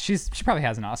probably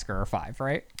has an Oscar or 5,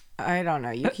 right? I don't know.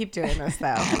 You keep doing this,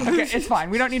 though. Okay, it's fine.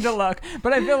 We don't need to look.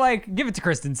 But I feel like, give it to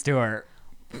Kristen Stewart.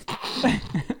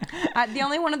 The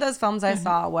only one of those films I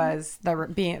saw was the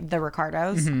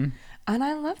Ricardos, and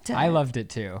I loved it. I loved it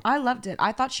too. I loved it.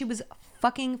 I thought she was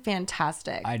fucking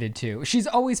fantastic. I did too. She's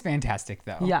always fantastic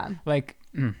though. Yeah. Like,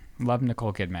 love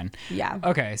Nicole Kidman. Yeah.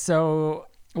 Okay, so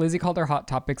Lizzie called her Hot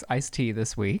Topics iced tea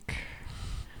this week.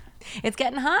 It's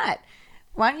getting hot.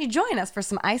 Why don't you join us for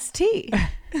some iced tea?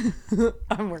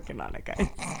 I'm working on it, guys.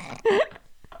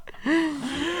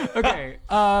 Okay,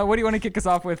 what do you want to kick us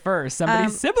off with first?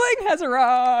 Somebody's sibling has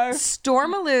arrived.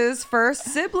 Stormaloo's first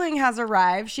sibling has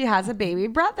arrived. She has a baby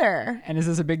brother. And is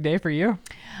this a big day for you?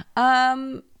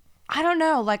 I don't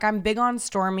know. Like, I'm big on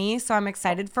Stormy, so I'm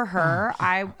excited for her.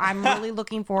 I'm really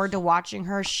looking forward to watching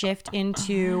her shift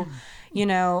into,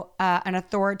 an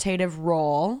authoritative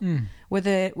role with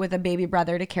a baby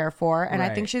brother to care for, and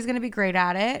I think she's gonna be great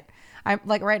at it. I'm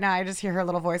like, right now I just hear her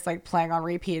little voice like playing on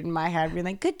repeat in my head, being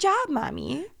like, "Good job,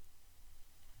 mommy."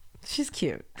 She's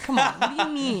cute. Come on, what do you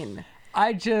mean?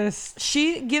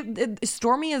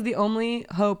 Stormy is the only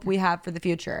hope we have for the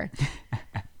future.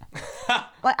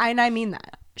 And I mean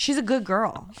that. She's a good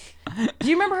girl. Do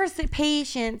you remember her say,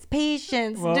 patience,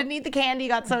 well, didn't eat the candy,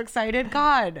 got so excited?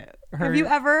 God, have you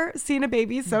ever seen a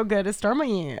baby so good as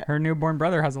Stormy? Her newborn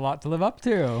brother has a lot to live up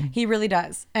to. He really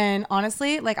does. And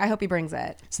honestly, like, I hope he brings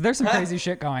it. So there's some crazy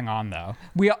shit going on, though.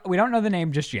 We don't know the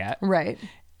name just yet. Right.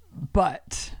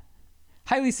 But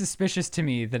highly suspicious to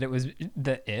me that it was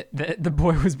the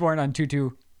boy was born on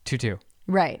 2222.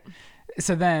 Right.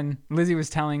 So then Lizzie was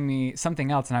telling me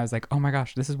something else, and I was like, oh my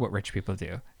gosh, this is what rich people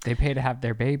do. They pay to have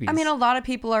their babies. I mean, a lot of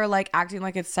people are like acting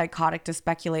like it's psychotic to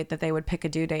speculate that they would pick a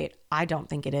due date. I don't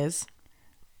think it is.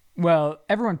 Well,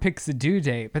 everyone picks a due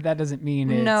date, but that doesn't mean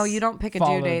it's No, you don't pick a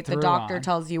due date. The doctor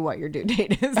tells you what your due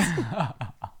date is.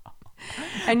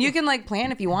 And you can like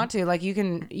plan if you want to, like you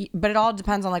can, but it all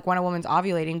depends on like when a woman's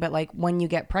ovulating. But like when you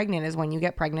get pregnant is when you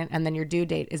get pregnant, and then your due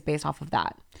date is based off of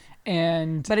that.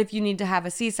 But if you need to have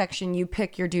a C-section, you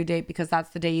pick your due date because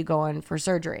that's the day you go in for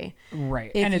surgery.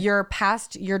 Right. If you're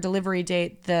past your delivery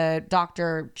date, the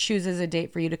doctor chooses a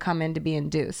date for you to come in to be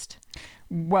induced.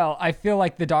 Well, I feel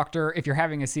like the doctor, if you're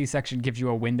having a C-section, gives you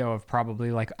a window of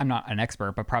probably like, I'm not an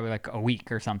expert, but probably like a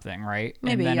week or something, right?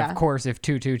 Maybe, and then, yeah. of course, if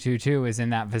 2222 is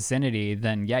in that vicinity,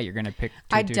 then yeah, you're going to pick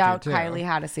 2222. I doubt Kylie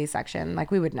had a C-section. Like,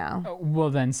 we would know. Well,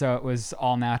 then, so it was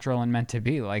all natural and meant to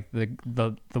be. Like,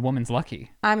 the woman's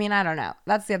lucky. I mean, I don't know.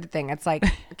 That's the other thing. It's like,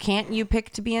 can't you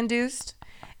pick to be induced?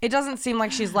 It doesn't seem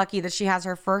like she's lucky that she has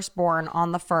her firstborn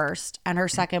on the first and her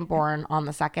secondborn on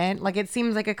the second. Like, it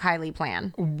seems like a Kylie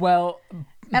plan. Well,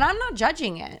 and I'm not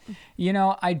judging it.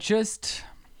 I just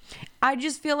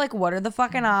feel like, what are the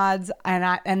fucking odds?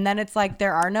 And then it's like,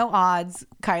 there are no odds.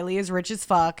 Kylie is rich as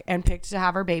fuck and picked to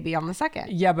have her baby on the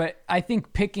second. Yeah, but I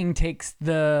think picking takes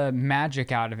the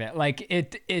magic out of it. Like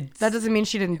it that doesn't mean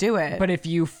she didn't do it. But if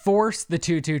you force the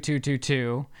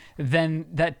 22222, then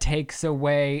that takes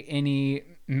away any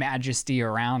majesty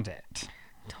around it.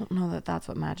 I don't know that that's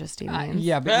what majesty means.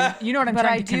 Yeah, but you know what I'm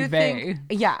trying to convey.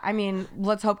 I mean,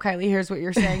 let's hope Kylie hears what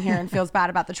you're saying here and feels bad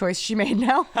about the choice she made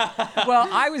now. Well,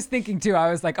 I was thinking too, I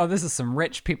was like, oh, this is some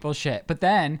rich people shit. But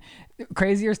then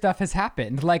crazier stuff has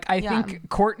happened. Like, I think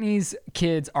Courtney's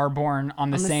kids are born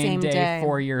on the same day,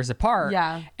 4 years apart.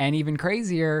 Yeah. And even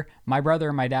crazier, my brother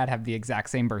and my dad have the exact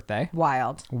same birthday.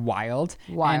 Wild.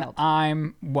 And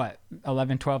I'm,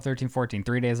 11, 12, 13, 14,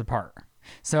 3 days apart.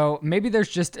 So maybe there's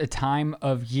just a time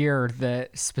of year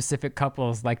that specific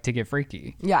couples like to get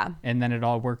freaky. Yeah. And then it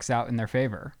all works out in their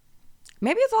favor.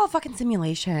 Maybe it's all a fucking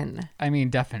simulation. I mean,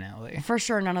 definitely. For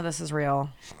sure, none of this is real.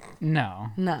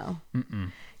 No.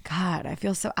 Mm-mm. God, I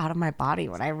feel so out of my body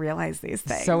when I realize these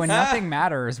things. So when nothing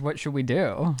matters, what should we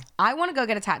do? I want to go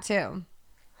get a tattoo.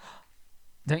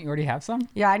 Don't you already have some?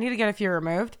 Yeah, I need to get a few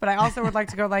removed, but I also would like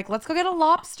to go let's go get a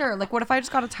lobster. Like, what if I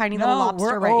just got a tiny little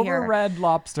lobster right here? No, we're over Red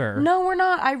Lobster. No, we're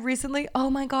not. I recently, oh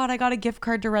my God, I got a gift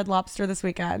card to Red Lobster this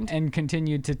weekend. And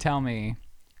continued to tell me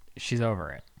she's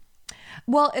over it.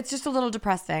 Well, it's just a little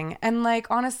depressing. And like,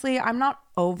 honestly, I'm not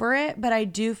over it, but I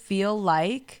do feel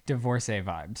like divorcee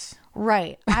vibes.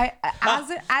 Right.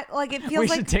 It feels we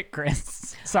like should take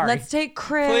Chris. Sorry. Let's take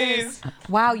Chris. Please.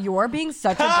 Wow, you're being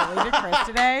such a bully to Chris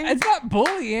today. It's not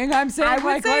bullying. I'm saying I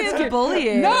would say let's it's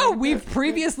bullying. No, we've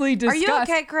previously discussed. Are you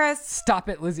okay, Chris? Stop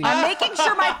it, Lizzie. I'm making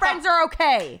sure my friends are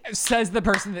okay. Says the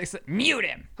person that said, mute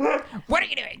him. What are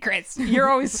you doing, Chris? You're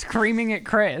always screaming at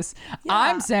Chris. Yeah.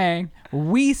 I'm saying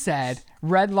we said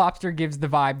Red Lobster gives the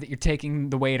vibe that you're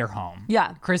taking the waiter home.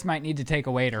 Yeah. Chris might need to take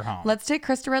a waiter home. Let's take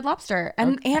Chris to Red Lobster.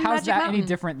 And how's Magic that Mountain. any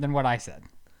different than what I said?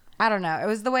 I don't know. It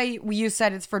was the way you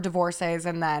said it's for divorcees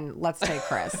and then let's take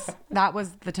Chris. That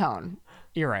was the tone.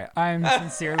 You're right. I'm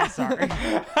sincerely sorry.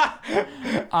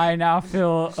 I now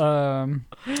feel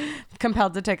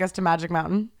compelled to take us to Magic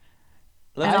Mountain.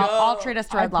 I'll treat us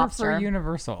to Red Lobster. I prefer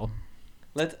Universal.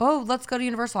 Let's go to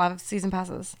Universal. I have season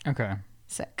passes. Okay.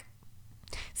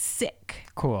 Sick.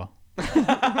 Cool. In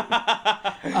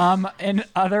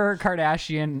other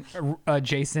Kardashian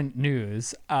adjacent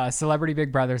news, Celebrity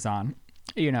Big Brother's on.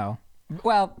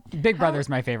 Big Brother's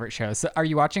my favorite show. So are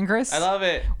you watching, Chris? I love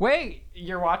it. Wait,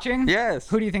 You're watching? Yes.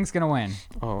 Who do you think's gonna win?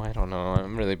 Oh, I don't know.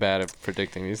 I'm really bad at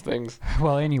predicting these things.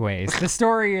 Well, anyways, the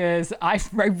story is I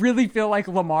really feel like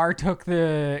Lamar took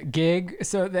the gig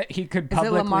so that he could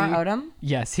publicly. Is it Lamar Odom?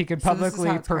 Yes, he could So this is publicly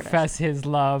how it's profess his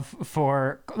love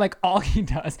for like all he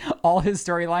does. All his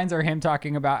storylines are him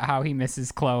talking about how he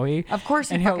misses Chloe. Of course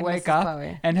he and he'll fucking wake misses up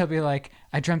Chloe. and he'll be like,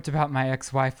 "I dreamt about my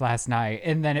ex-wife last night,"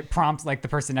 and then it prompts like the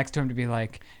person next to him to be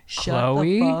like, Shut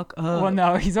 "Chloe." the fuck up. Well,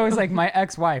 no, he's always like, "My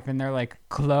ex-wife," and they're like,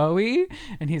 "Chloe,"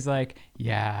 and he's like,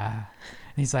 "Yeah."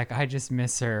 And he's like, "I just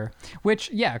miss her," which,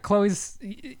 yeah, Chloe's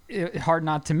hard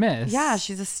not to miss. Yeah,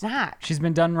 she's a snack. She's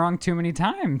been done wrong too many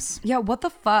times. Yeah, what the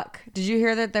fuck? Did you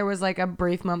hear that there was like a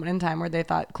brief moment in time where they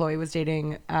thought Chloe was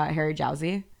dating Harry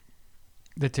Jowsey?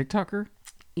 The TikToker?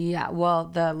 Yeah, well,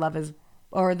 the Love is,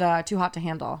 or the Too Hot to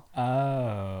Handle.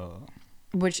 Oh.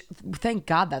 Which, thank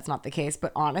God that's not the case.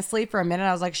 But honestly, for a minute,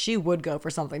 I was like, she would go for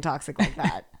something toxic like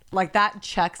that. Like, that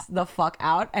checks the fuck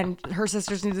out. And her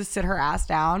sisters need to sit her ass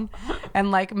down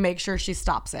and, like, make sure she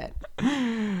stops it.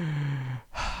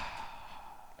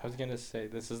 I was gonna say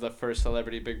this is the first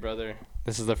Celebrity Big Brother.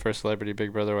 This is the first Celebrity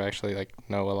Big Brother where I actually like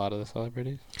know a lot of the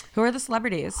celebrities. Who are the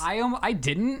celebrities? I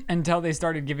didn't until they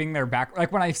started giving their back.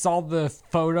 Like when I saw the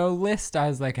photo list, I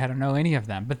was like, I don't know any of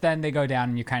them. But then they go down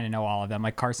and you kind of know all of them.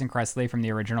 Like Carson Kressley from the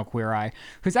original Queer Eye,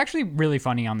 who's actually really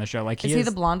funny on the show. Like Is he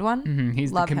the blonde one? Mhm,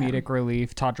 he's Love the comedic him.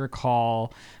 relief. Todrick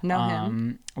Hall. Know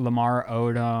him. Lamar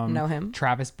Odom. Know him.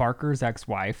 Travis Barker's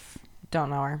ex-wife.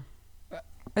 Don't know her.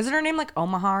 Isn't her name like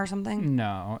Omaha or something?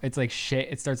 No, it's like shit.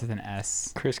 It starts with an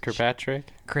S. Chris Kirkpatrick.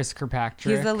 Chris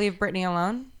Kirkpatrick. He's the Leave Britney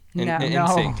Alone? In- No. in- No.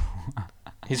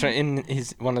 NSYNC.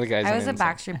 He's one of the guys. I in was a NSYNC.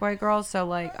 Backstreet Boy girl, so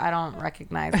like I don't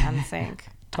recognize NSYNC.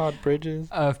 Todd Bridges.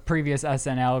 A previous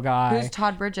SNL guy. Who's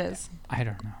Todd Bridges? I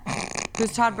don't know.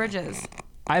 Who's Todd Bridges?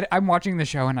 I'm watching the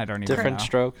show and I don't even Different know.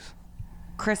 Strokes.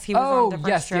 Chris, he was on Oh, Different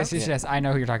yes, Strokes. yes. I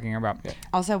know who you're talking about. Yeah.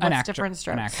 Also, An what's actor. Different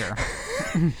Strokes? An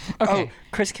actor. Oh, Okay.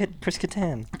 Chris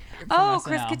Kattan. Oh, SNL.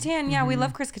 Chris Kattan. Yeah, we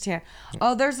love Chris Kattan.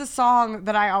 Oh, there's a song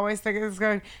that I always think is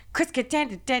going, Chris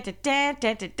Kattan.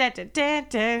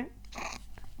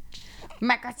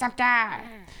 Microsoft.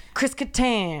 Chris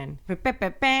Kattan.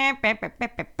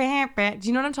 Do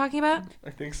you know what I'm talking about? I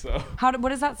think so.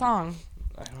 What is that song?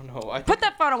 I don't know. Put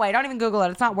that phone away. Don't even Google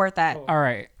it. It's not worth it. All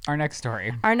right. Our next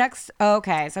story.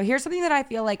 Okay, so here's something that I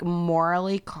feel like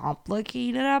morally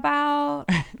complicated about.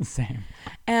 Same.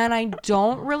 And I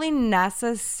don't really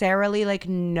necessarily like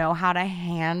know how to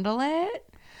handle it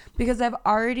because I've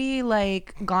already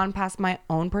like gone past my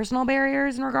own personal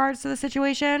barriers in regards to the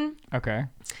situation. Okay.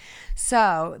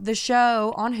 So the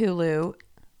show on Hulu,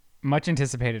 Much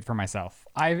anticipated for myself.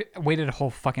 I waited a whole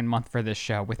fucking month for this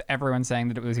show with everyone saying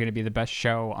that it was going to be the best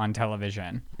show on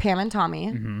television. Pam and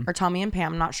Tommy, or Tommy and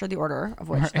Pam, not sure the order of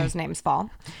which those names fall,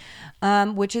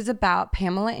 which is about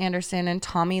Pamela Anderson and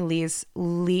Tommy Lee's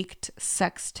leaked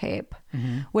sex tape,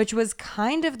 which was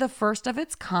kind of the first of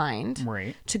its kind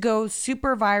Right. to go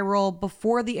super viral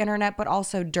before the internet, but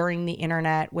also during the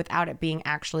internet without it being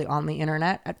actually on the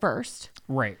internet at first.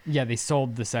 Right. Yeah, they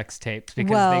sold the sex tapes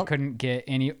because Well- they couldn't get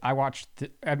any. I watched.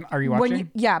 Are you watching?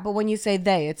 But when you say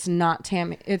they, it's not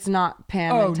Tammy, it's not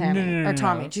Pam Oh, and Tammy no, or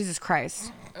Tommy. no. Jesus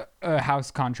Christ. A house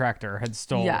contractor had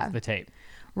stole Yeah. the tape.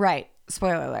 Right.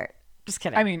 Spoiler alert. Just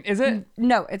kidding. I mean, is it?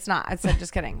 No, it's not. I said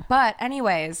just kidding. But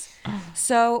anyways,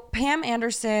 so Pam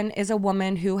Anderson is a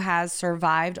woman who has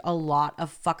survived a lot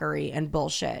of fuckery and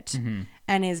bullshit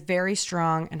and is very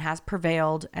strong and has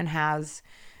prevailed and has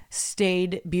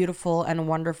stayed beautiful and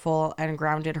wonderful and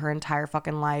grounded her entire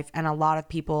fucking life. And a lot of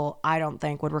people, I don't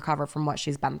think, would recover from what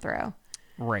she's been through.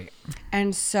 Right.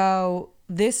 And so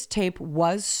this tape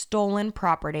was stolen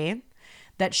property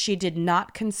that she did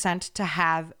not consent to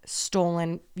have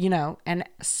stolen, and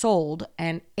sold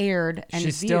and aired and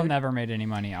She still viewed. never made any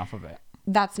money off of it.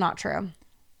 That's not true.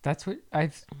 That's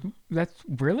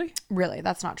really? Really,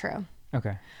 that's not true.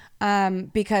 Okay.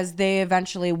 Because they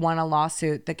eventually won a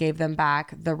lawsuit that gave them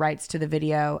back the rights to the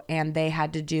video, and they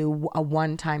had to do a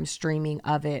one-time streaming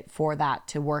of it for that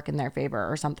to work in their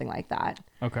favor or something like that.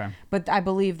 Okay. But I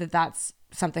believe that that's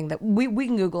something that we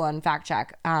can Google and fact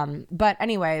check. But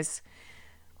anyways,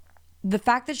 the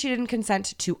fact that she didn't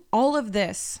consent to all of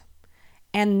this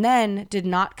and then did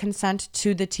not consent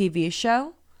to the TV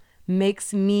show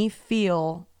makes me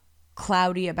feel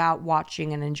cloudy about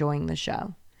watching and enjoying the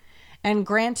show. And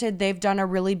granted, they've done a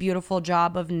really beautiful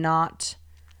job of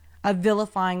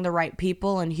vilifying the right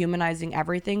people and humanizing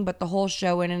everything, but the whole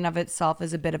show in and of itself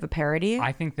is a bit of a parody.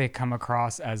 I think they come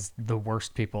across as the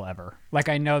worst people ever. Like,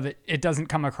 I know that it doesn't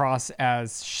come across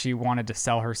as she wanted to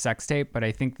sell her sex tape, but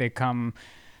I think they come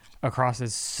across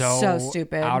as so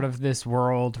stupid, out of this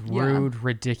world, rude,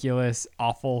 ridiculous,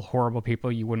 awful, horrible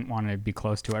people you wouldn't want to be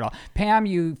close to at all. Pam,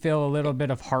 you feel a little bit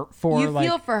of heart for. You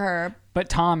feel for her. But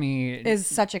Tommy is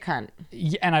such a cunt.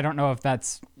 And I don't know if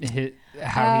that's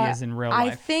how he is in real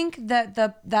life. I think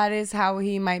that is how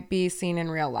he might be seen in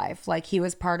real life. Like, he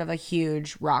was part of a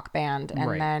huge rock band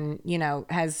and then, you know,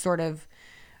 has sort of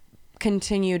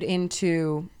continued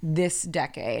into this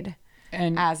decade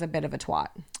and as a bit of a twat.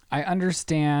 I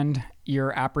understand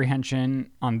your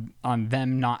apprehension on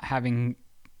them not having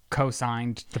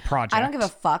co-signed the project. I don't give a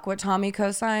fuck what Tommy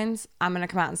co-signs. I'm going to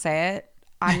come out and say it.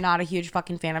 I'm not a huge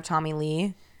fucking fan of Tommy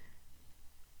Lee.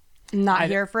 Not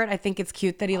here for it. I think it's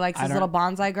cute that he likes his little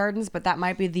bonsai gardens, but that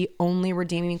might be the only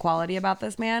redeeming quality about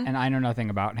this man. And I know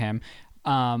nothing about him.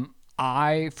 From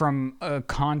a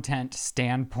content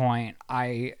standpoint,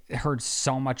 I heard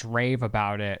so much rave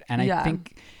about it. And I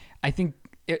think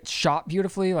it's shot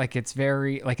beautifully. Like, it's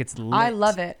very, like, it's lit. I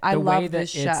love it. I love this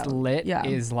show. The way that it's lit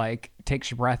is like, takes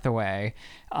your breath away.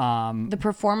 The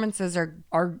performances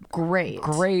are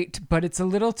great, but it's a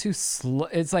little too slow.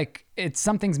 It's like,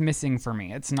 something's missing for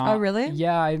me. It's not. Oh, really?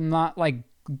 Yeah, I'm not like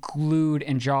glued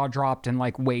and jaw dropped and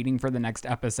like waiting for the next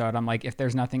episode. I'm like, if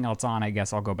there's nothing else on, I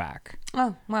guess I'll go back.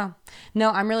 Oh, wow. No,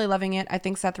 I'm really loving it. I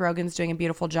think Seth Rogen's doing a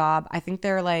beautiful job. I think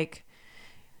they're like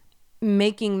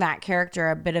making that character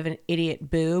a bit of an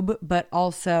idiot boob, but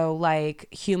also like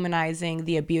humanizing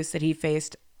the abuse that he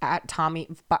faced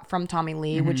from Tommy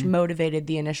Lee, which motivated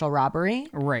the initial robbery.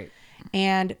 Right.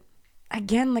 And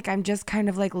again, like, I'm just kind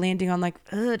of like landing on like,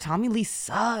 ugh, Tommy Lee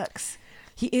sucks.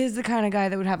 He is the kind of guy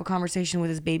that would have a conversation with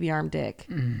his baby arm dick.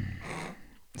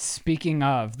 Speaking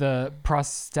of the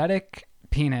prosthetic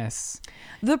penis.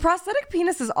 The prosthetic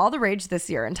penis is all the rage this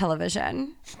year in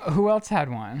television. Who else had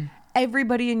one?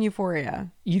 Everybody in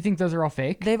Euphoria. You think those are all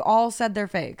fake? They've all said they're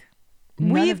fake.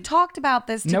 We've talked about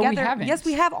this together. No, we haven't. Yes,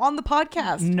 we have on the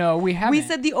podcast. No, we haven't. We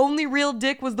said the only real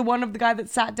dick was the one of the guy that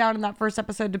sat down in that first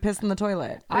episode to piss in the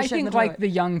toilet. I think like the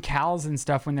young Cals and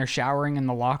stuff when they're showering in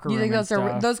the locker room. You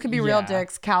think those could be real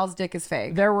dicks? Cal's dick is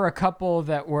fake. There were a couple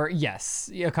that were, yes,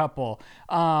 a couple.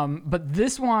 But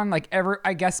this one, like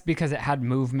I guess because it had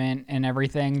movement and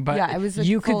everything. But yeah, it was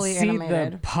you fully could see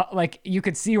animated. You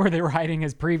could see where they were hiding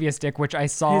his previous dick, which I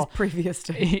saw. His previous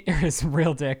dick. His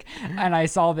real dick. And I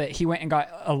saw that he went and got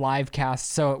a live cast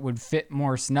so it would fit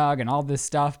more snug and all this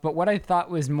stuff. But what I thought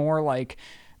was more like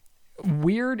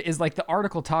weird is like the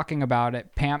article talking about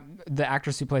it. Pam, the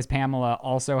actress who plays Pamela,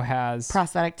 also has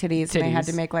prosthetic titties. And they had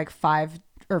to make like 5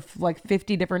 or like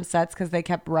 50 different sets because they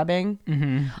kept rubbing.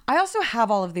 I also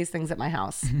have all of these things at my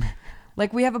house.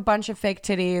 Like, we have a bunch of fake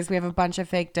titties. We have a bunch of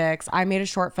fake dicks. I made a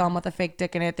short film with a fake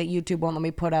dick in it that YouTube won't let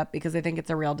me put up because they think it's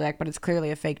a real dick, but it's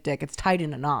clearly a fake dick. It's tied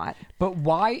in a knot. But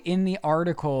why in the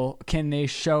article can they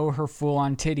show her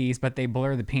full-on titties, but they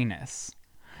blur the penis?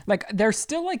 Like, there's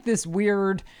still like this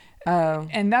weird...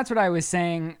 and that's what I was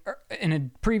saying in a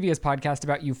previous podcast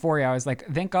about Euphoria. I was like,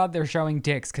 thank God they're showing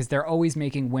dicks because they're always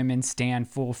making women stand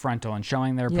full frontal and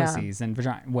showing their pussies and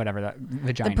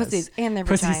vaginas. The pussies and their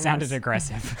pussies vaginas. sounded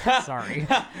aggressive. Sorry.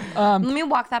 Let me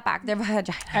walk that back. Their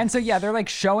vaginas. And so, yeah, they're like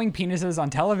showing penises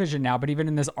on television now, but even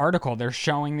in this article, they're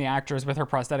showing the actress with her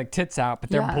prosthetic tits out,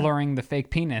 but they're blurring the fake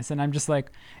penis. And I'm just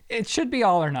like, it should be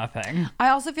all or nothing. I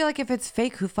also feel like if it's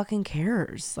fake, who fucking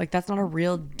cares? Like, that's not a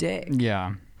real dick.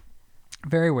 Yeah.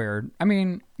 Very weird. I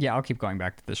mean, yeah, I'll keep going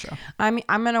back to the show.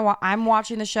 I'm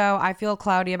watching the show. I feel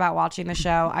cloudy about watching the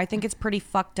show. I think it's pretty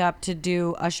fucked up to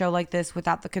do a show like this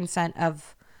without the consent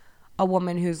of a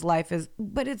woman whose life is,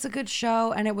 but it's a good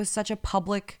show and it was such a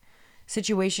public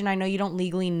situation. I know you don't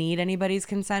legally need anybody's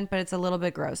consent, but it's a little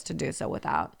bit gross to do so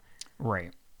without.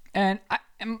 Right. And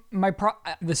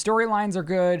the storylines are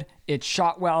good. It's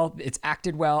shot well. It's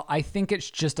acted well. I think it's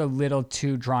just a little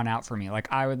too drawn out for me.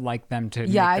 Like, I would like them to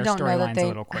make their storylines a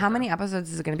little quicker. How many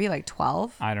episodes is it going to be? Like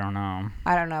 12? I don't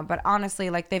know. But honestly,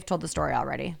 like, they've told the story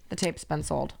already. The tape's been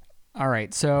sold. All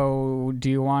right. So do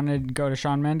you want to go to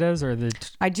Shawn Mendes or the...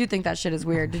 I do think that shit is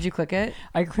weird. Did you click it?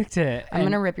 I clicked it. I'm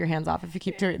going to rip your hands off if you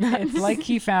keep doing that. It's like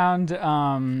he found a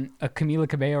Camila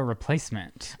Cabello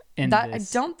replacement. I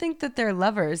don't think that they're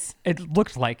lovers. It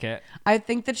looked like it. I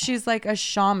think that she's like a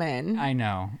shaman. I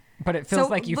know. But it feels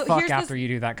like you fuck after you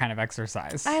do that kind of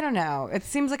exercise. I don't know. It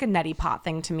seems like a neti pot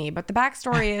thing to me. But the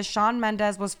backstory is Shawn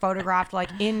Mendes was photographed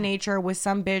like in nature with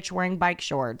some bitch wearing bike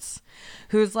shorts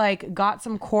who's like got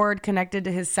some cord connected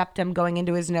to his septum going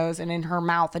into his nose and in her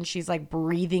mouth. And she's like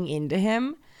breathing into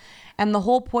him. And the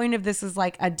whole point of this is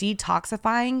like a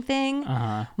detoxifying thing.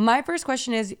 My first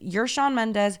question is, you're Shawn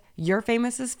Mendes. You're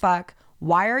famous as fuck.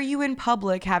 why are you in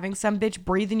public having some bitch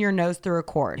breathe in your nose through a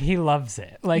cord? He loves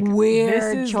it. Like, Weird this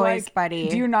is choice, like, buddy.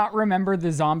 Do you not remember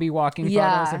the zombie walking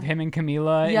Yeah. photos of him and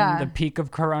Camila Yeah. in the peak of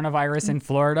coronavirus in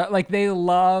Florida? Like, they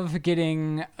love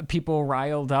getting people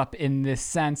riled up in this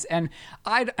sense. And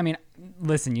I mean,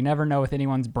 listen, you never know with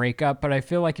anyone's breakup, but I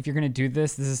feel like if you're going to do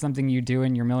this, this is something you do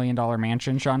in your $1 million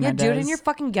mansion, Shawn Mendes. Do it in your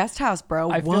fucking guest house, bro.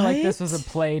 I feel like this was a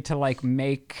play to like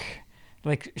make,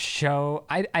 like show,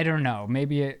 I don't know,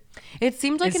 maybe It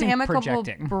seemed like it an seemed amicable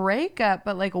projecting. breakup,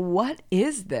 but like, what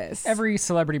is this? every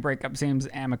celebrity breakup seems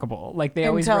amicable. Like they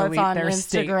always Until it's release on their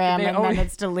Instagram and then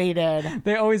it's deleted.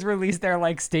 They always release their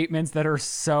like statements that are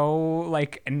so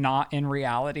like not in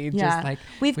reality. Yeah. Just like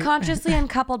We've consciously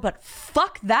uncoupled, but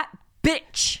fuck that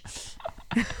bitch.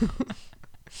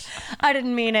 I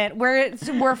didn't mean it.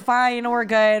 We're fine. We're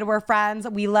good. We're friends.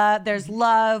 We love. There's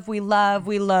love. We love.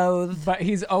 We loathe. But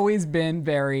he's always been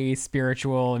very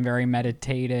spiritual and very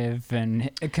meditative,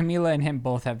 and Camila and him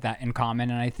both have that in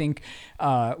common. And I think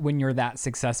when you're that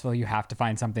successful, you have to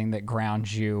find something that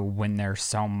grounds you when there's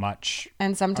so much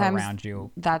And sometimes around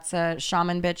you. that's a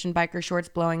shaman bitch in biker shorts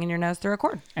blowing in your nose through a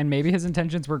cord. And maybe his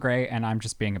intentions were great, and I'm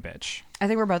just being a bitch. I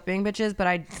think we're both being bitches, but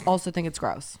I also think it's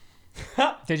gross.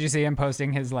 Did you see him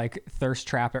posting his like thirst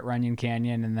trap at Runyon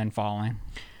Canyon and then falling?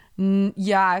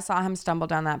 Yeah, I saw him stumble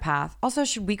down that path. Also,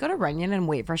 should we go to Runyon and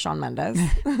wait for Shawn Mendes?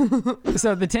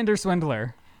 So the Tinder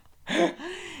swindler.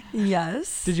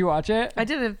 Yes. Did you watch it? I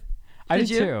did it. I did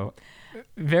you? too.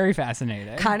 Very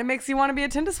fascinating. Kind of makes you want to be a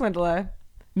Tinder swindler.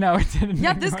 No, it didn't.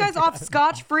 Yeah, make this me guy's want off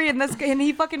scotch free, and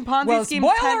he fucking Ponzi Well, schemes.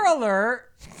 spoiler alert.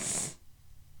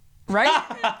 Right?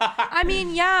 I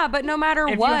mean, yeah, but no matter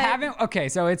If what. you haven't, okay,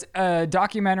 so it's a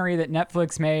documentary that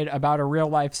Netflix made about a real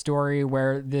life story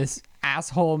where this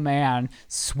asshole man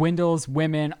swindles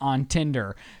women on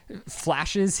Tinder,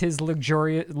 flashes his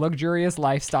luxurious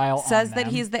lifestyle, says on that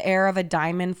them, he's the heir of a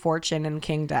diamond fortune and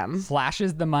kingdom.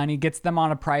 flashes the money, gets them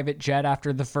on a private jet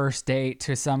after the first date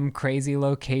to some crazy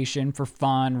location for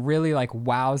fun, really like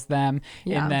wows them.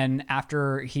 Yeah. And then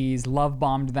after he's love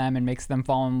bombed them and makes them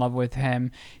fall in love with him,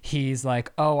 he's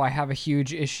like, oh, I have a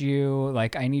huge issue.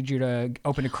 Like, I need you to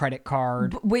open a credit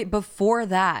card. Wait, before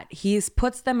that, he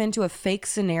puts them into a fake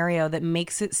scenario that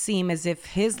makes it seem as if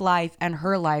his life and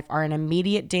her life are in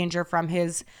immediate danger from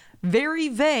his very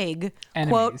vague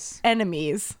quote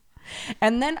enemies.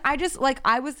 And then I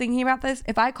was thinking about this.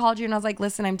 If I called you and I was like,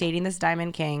 listen, I'm dating this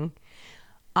Diamond King,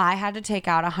 I had to take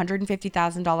out a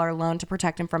 $150,000 loan to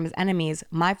protect him from his enemies.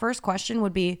 My first question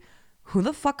would be, who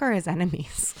the fuck are his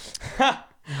enemies?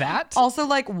 That Also,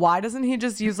 like, why doesn't he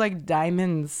just use like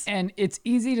diamonds? And it's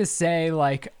easy to say,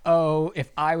 like, oh,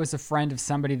 if I was a friend of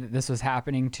somebody that this was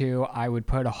happening to, I would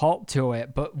put a halt to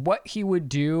it. But what he would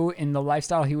do in the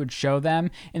lifestyle he would show them,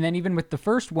 and then even with the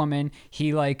first woman,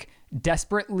 he like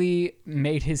desperately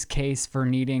made his case for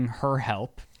needing her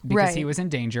help because he was in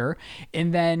danger.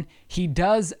 And then he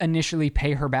does initially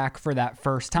pay her back for that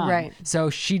first time. Right. So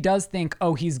she does think,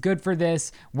 oh, he's good for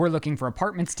this. We're looking for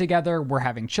apartments together. We're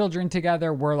having children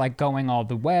together. We're like going all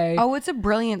the way. Oh, it's a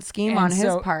brilliant scheme And on his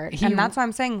so part. he- And that's why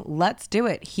I'm saying, let's do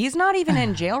it. He's not even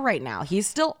in jail right now. He's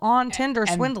still on Tinder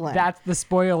And swindling. that's the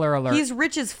spoiler alert. He's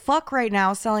rich as fuck right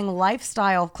now selling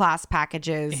lifestyle class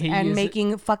packages and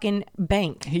making fucking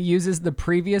bank. He uses the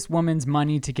previous woman's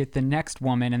money to get the next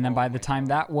woman, and then by the time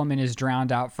that woman is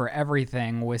drowned out for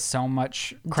everything with so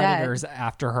much creditors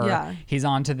after her, he's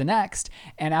on to the next.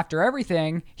 And after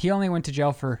everything, he only went to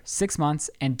jail for 6 months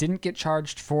and didn't get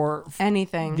charged for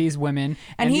anything. These women.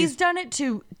 And he's done it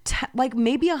to like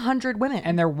maybe 100 women.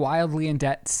 And they're wildly in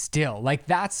debt still. Like,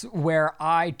 that's where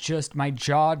my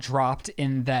jaw dropped,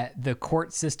 in that the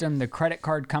court system, the credit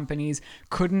card companies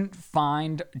couldn't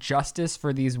find justice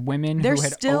for these women They're who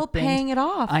had still paying it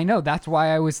off. I know. That's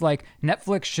why I was like,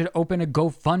 Netflix should open a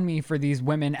GoFundMe for these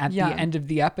women at the end of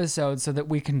the episode so that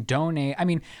we can donate. I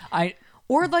mean,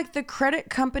 or like the credit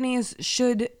companies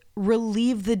should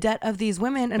relieve the debt of these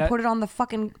women and put it on the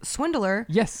fucking swindler.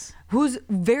 Yes. Who's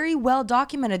very well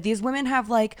documented. These women have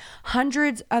like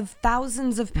hundreds of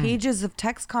thousands of pages of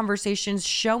text conversations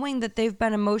showing that they've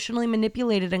been emotionally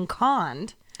manipulated and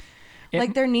conned.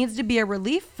 Like, there needs to be a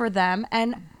relief for them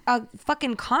and a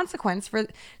fucking consequence for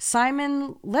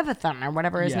Simon Levithan or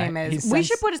whatever his name is. We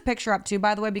should put his picture up too,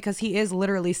 by the way, because he is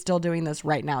literally still doing this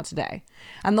right now today.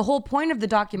 And the whole point of the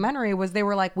documentary was they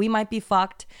were like, we might be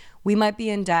fucked, we might be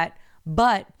in debt,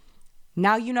 but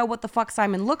now you know what the fuck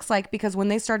Simon looks like, because when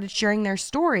they started sharing their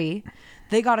story,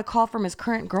 they got a call from his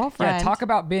current girlfriend. Yeah, talk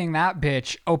about being that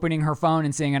bitch, opening her phone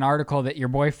and seeing an article that your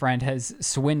boyfriend has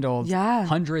swindled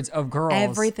hundreds of girls.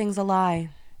 Everything's a lie.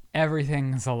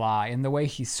 everything's a lie. And the way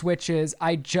he switches,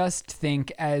 I just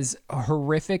think, as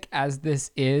horrific as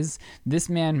this is, this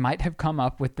man might have come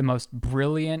up with the most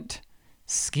brilliant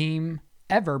scheme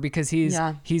ever, because he's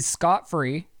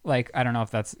scot-free. Like, I don't know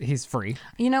if he's free.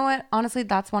 You know what? Honestly,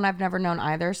 that's one I've never known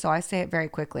either, so I say it very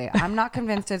quickly. I'm not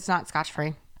convinced it's not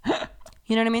scotch-free.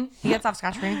 You know what I mean? He gets off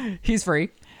scotch-free. He's free.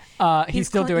 He's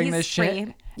still doing this shit.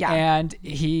 Free. Yeah. And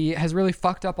he has really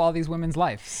fucked up all these women's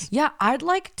lives. Yeah, I'd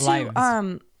like to...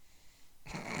 Lives.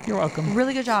 You're welcome.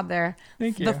 Really good job there.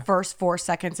 Thank you. The first 4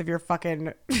 seconds of your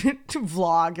fucking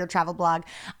vlog, your travel blog.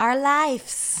 Our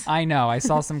lives. I know. I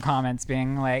saw some comments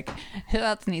being like, who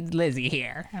else needs Lizzie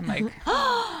here? I'm like...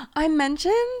 I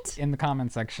mentioned? In the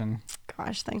comment section.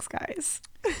 Gosh, thanks, guys.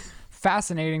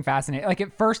 Fascinating. Like,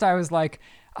 at first I was like,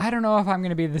 I don't know if I'm going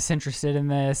to be this interested in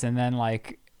this. And then,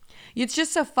 like... It's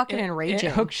just so fucking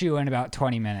enraging. It hooks you in about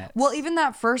 20 minutes. Well, even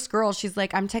that first girl, she's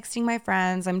like, I'm texting my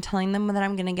friends. I'm telling them that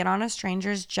I'm going to get on a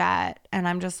stranger's jet. And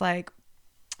I'm just like...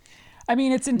 I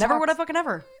mean, it's... Never would have fucking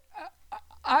ever.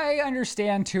 I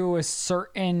understand to a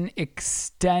certain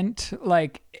extent,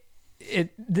 like...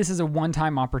 This is a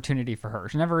one-time opportunity for her.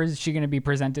 Never is she going to be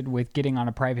presented with getting on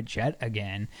a private jet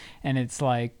again. And it's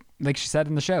like she said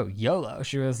in the show, YOLO.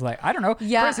 She was like, I don't know.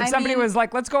 Yeah, Chris, if somebody was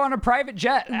like, let's go on a private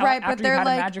jet. Right, but they're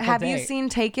like, have day. you seen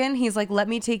Taken? He's like, let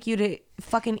me take you to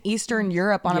fucking Eastern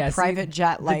Europe on a private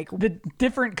jet. Like, the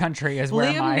different country is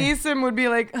where Liam Neeson would be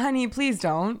like, honey, please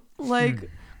don't.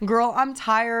 Like, girl, I'm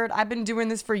tired. I've been doing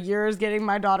this for years, getting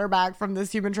my daughter back from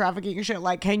this human trafficking shit.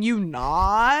 Like, can you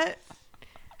not?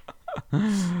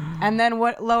 And then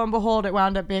lo and behold, it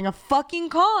wound up being a fucking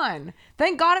con.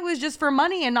 Thank God it was just for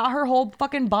money and not her whole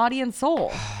fucking body and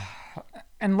soul.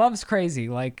 And Love's crazy.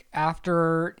 Like,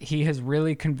 after he has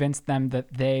really convinced them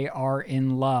that they are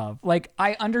in love. Like,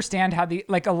 I understand how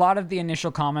a lot of the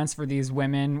initial comments for these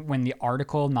women when the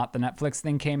article, not the Netflix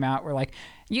thing, came out were like,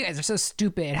 you guys are so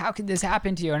stupid. How could this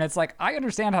happen to you? And it's like, I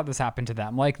understand how this happened to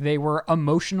them. Like, they were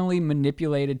emotionally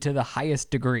manipulated to the highest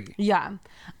degree. Yeah,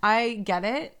 I get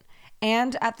it.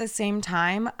 And at the same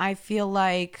time, I feel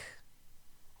like,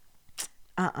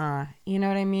 you know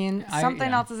what I mean?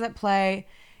 Something else is at play.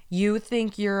 You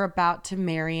think you're about to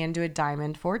marry into a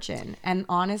diamond fortune. And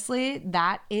honestly,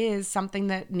 that is something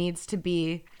that needs to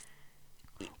be...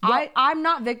 I'm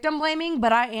not victim blaming,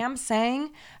 but I am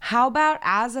saying, how about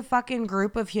as a fucking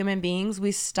group of human beings,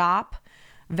 we stop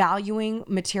valuing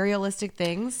materialistic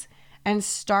things and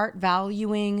start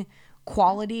valuing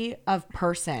quality of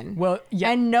person. Well,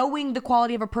 yeah. And knowing the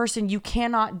quality of a person, you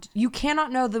cannot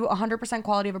know the 100%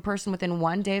 quality of a person within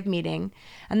one day of meeting.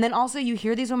 And then also you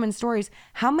hear these women's stories.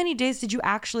 How many days did you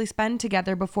actually spend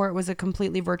together before it was a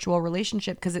completely virtual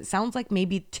relationship? Because it sounds like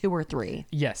maybe 2 or 3.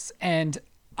 Yes. And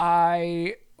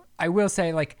I will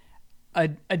say, like, a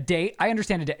date, I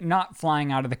understand a date, not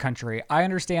flying out of the country. I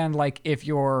understand, like, if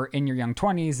you're in your young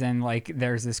 20s and, like,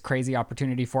 there's this crazy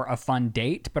opportunity for a fun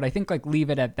date, but I think, like, leave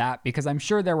it at that, because I'm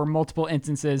sure there were multiple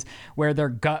instances where their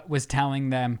gut was telling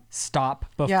them stop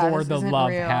before the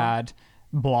love had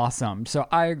blossomed. So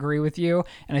I agree with you.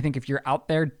 And I think if you're out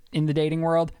there in the dating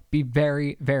world, be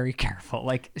very, very careful.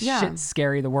 Like, shit's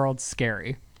scary. The world's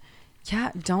scary.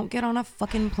 Yeah, don't get on a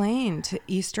fucking plane to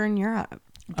Eastern Europe.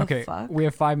 Okay, we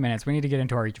have 5 minutes. We need to get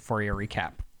into our Euphoria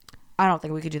recap. I don't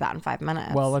think we could do that in 5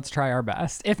 minutes. Well, let's try our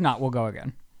best. If not, we'll go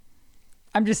again.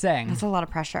 I'm just saying. That's a lot of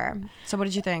pressure. So what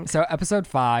did you think? So episode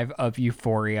 5 of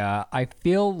Euphoria, I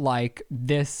feel like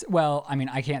this, well, I mean,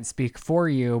 I can't speak for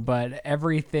you, but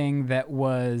everything that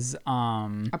was...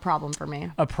 a problem for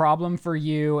me. A problem for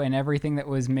you, and everything that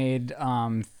was made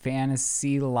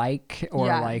fantasy-like or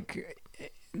like...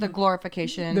 The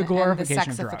glorification and the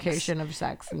sexification of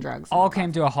sex and drugs. All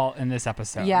came to a halt in this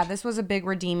episode. Yeah, this was a big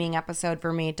redeeming episode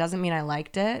for me. It doesn't mean I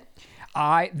liked it.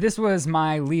 This was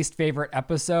my least favorite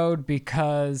episode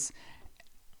because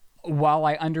while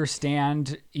I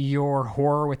understand your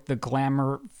horror with the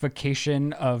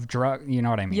glamorification of drug, you know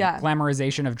what I mean? Yeah.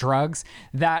 Glamorization of drugs.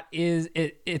 That is,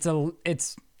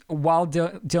 it's while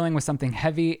dealing with something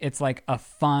heavy, it's like a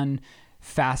fun,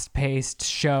 fast-paced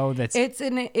show that's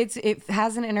it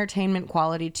has an entertainment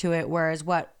quality to it, whereas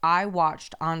what I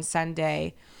watched on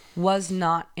Sunday was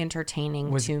not entertaining to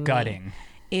me. Was gutting.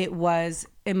 It was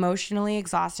emotionally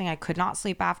exhausting. I could not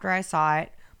sleep after I saw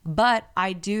it, but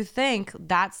I do think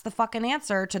that's the fucking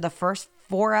answer to the first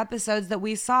 4 episodes that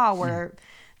we saw where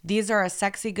these are a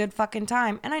sexy good fucking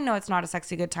time. And I know it's not a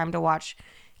sexy good time to watch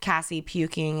Cassie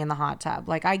puking in the hot tub.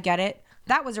 Like, I get it.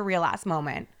 That was a real ass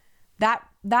moment. That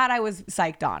I was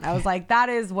psyched on. I was like, that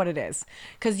is what it is.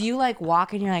 Because you like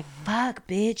walk and you're like, fuck,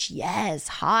 bitch, yes,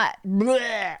 hot,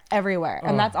 bleh, everywhere.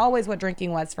 And that's always what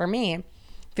drinking was for me.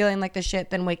 feeling like the shit,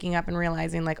 then waking up and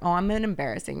realizing like, oh, I'm an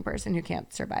embarrassing person who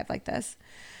can't survive like this.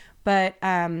 But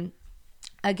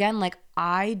again, like,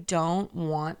 I don't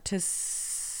want to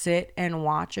sit and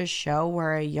watch a show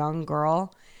where a young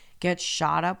girl gets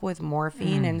shot up with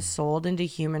morphine and sold into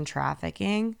human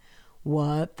trafficking.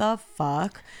 What the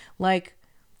fuck? Like,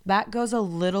 that goes a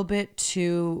little bit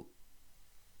too...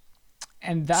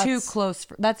 And that's too close.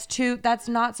 That's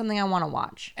not something I want to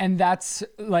watch. And that's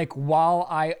like, while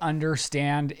I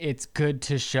understand it's good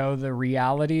to show the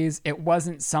realities, it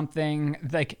wasn't something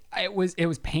like, it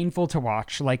was painful to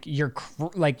watch. Like your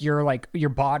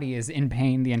body is in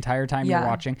pain the entire time you're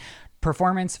watching.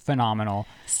 Performance, phenomenal.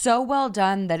 So well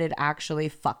done that it actually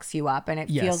fucks you up and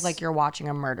it feels like you're watching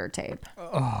a murder tape.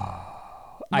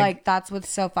 Like, that's what's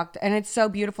so fucked. And it's so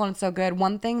beautiful and so good.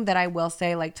 One thing that I will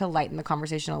say, like, to lighten the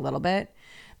conversation a little bit,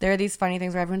 there are these funny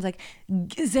things where everyone's like,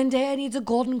 Zendaya needs a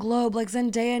Golden Globe. Like,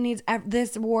 Zendaya needs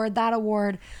this award, that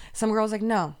award. Some girl's like,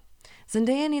 no.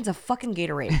 Zendaya needs a fucking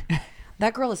Gatorade.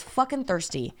 That girl is fucking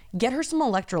thirsty. Get her some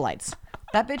electrolytes.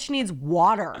 That bitch needs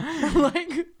water.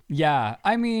 Like... Yeah.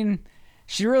 I mean...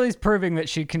 She really is proving that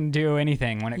she can do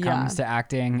anything when it comes to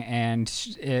acting. And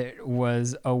it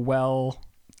was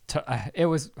it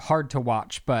was hard to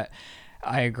watch, but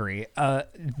I agree.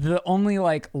 The only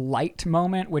like light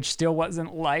moment, which still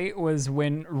wasn't light, was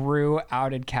when Rue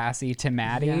outed Cassie to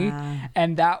Maddie.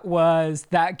 And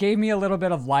that gave me a little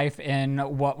bit of life in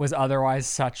what was otherwise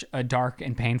such a dark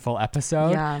and painful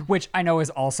episode, which I know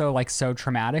is also like so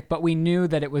traumatic, but we knew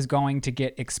that it was going to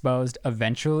get exposed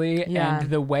eventually. And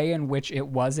the way in which it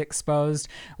was exposed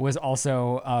was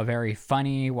also very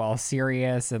funny while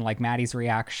serious, and like Maddie's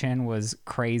reaction was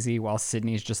crazy while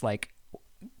Sydney's just like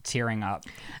tearing up.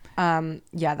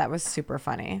 That was super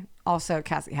funny. Also,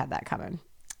 Cassie had that coming.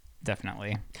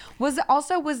 Definitely. Was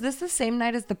this the same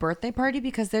night as the birthday party?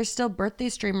 Because there's still birthday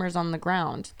streamers on the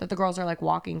ground that the girls are like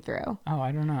walking through. Oh,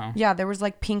 I don't know. Yeah, there was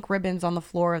like pink ribbons on the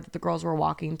floor that the girls were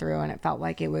walking through, and it felt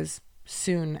like it was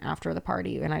soon after the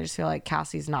party. And I just feel like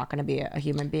Cassie's not going to be a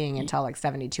human being until like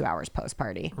 72 hours post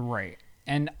party. Right.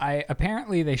 And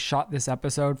apparently they shot this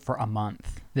episode for a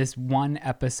month. This one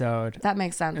episode. That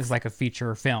makes sense. Is like a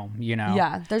feature film, you know?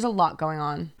 Yeah, there's a lot going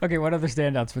on. Okay, what other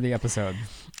standouts for the episode?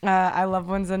 I love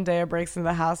when Zendaya breaks into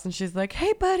the house and she's like,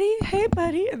 hey, buddy.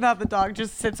 And that the dog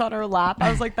just sits on her lap. I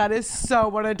was like, that is so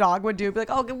what a dog would do. Be like,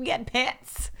 oh, can we get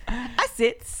pets? I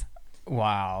sits.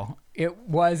 Wow. It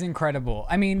was incredible.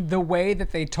 I mean, the way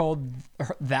that they told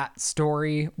that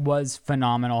story was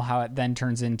phenomenal. How it then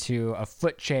turns into a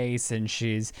foot chase and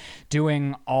she's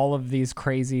doing all of these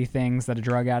crazy things that a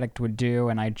drug addict would do.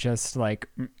 And I just like,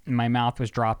 my mouth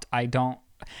was dropped. I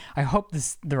hope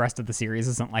the rest of the series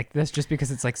isn't like this, just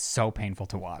because it's like so painful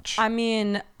to watch. I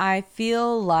mean, I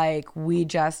feel like we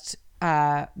just,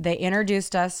 they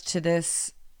introduced us to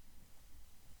this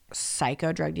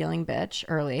psycho drug dealing bitch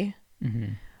early.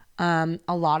 Mm-hmm.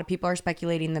 A lot of people are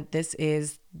speculating that this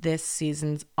is this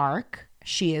season's arc.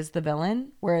 She is the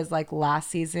villain, whereas like last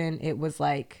season it was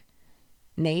like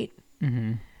Nate.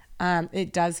 Mm-hmm.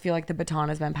 It does feel like the baton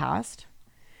has been passed.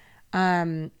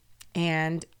 And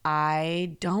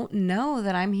I don't know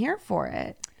that I'm here for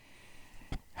it.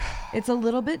 It's a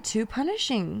little bit too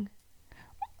punishing.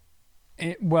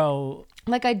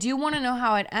 Like, I do want to know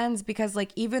how it ends, because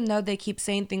like, even though they keep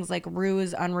saying things like Rue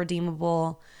is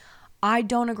unredeemable, I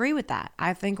don't agree with that.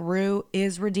 I think Rue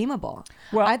is redeemable.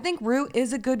 Well, I think Rue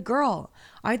is a good girl.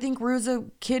 I think Rue's a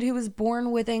kid who was born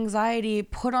with anxiety,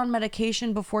 put on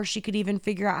medication before she could even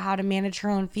figure out how to manage her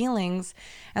own feelings.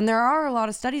 And there are a lot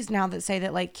of studies now that say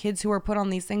that like kids who are put on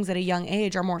these things at a young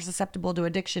age are more susceptible to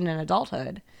addiction in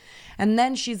adulthood. And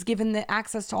then she's given the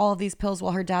access to all of these pills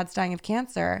while her dad's dying of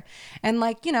cancer. And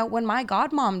like, you know, when my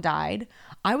godmom died,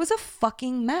 I was a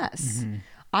fucking mess. Mm-hmm.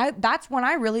 That's when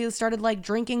I really started like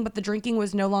drinking, but the drinking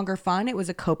was no longer fun. It was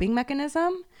a coping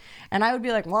mechanism. And I would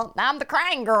be like, well, I'm the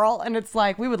crying girl. And it's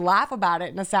like, we would laugh about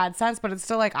it in a sad sense, but it's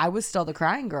still like, I was still the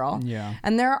crying girl. Yeah.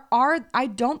 And I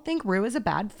don't think Rue is a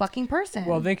bad fucking person.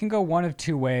 Well, they can go one of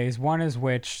two ways. One is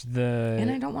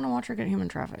and I don't want to watch her get human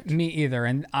trafficked. Me either.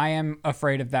 And I am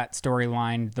afraid of that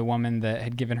storyline, the woman that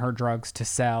had given her drugs to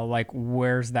sell. Like,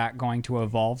 where's that going to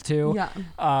evolve to?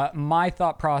 Yeah. My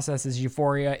thought process is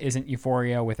Euphoria isn't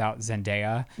Euphoria without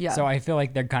Zendaya. Yeah. So I feel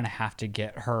like they're going to have to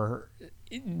get her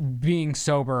being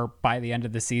sober by the end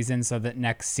of the season, so that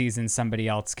next season somebody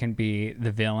else can be the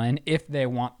villain, if they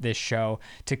want this show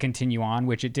to continue on,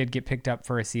 which it did get picked up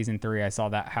for a season 3. I saw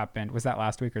that happen. Was that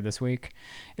last week or this week?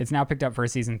 It's now picked up for a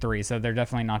season 3, so they're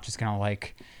definitely not just gonna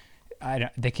like,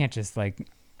 they can't just like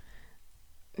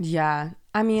Yeah.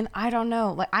 I mean, I don't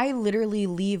know. Like, I literally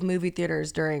leave movie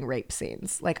theaters during rape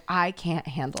scenes. Like, I can't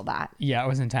handle that. Yeah, it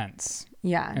was intense.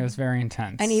 Yeah. It was very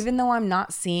intense. And even though I'm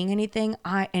not seeing anything,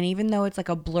 and even though it's like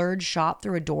a blurred shot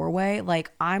through a doorway,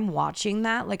 like, I'm watching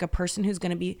that like a person who's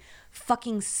going to be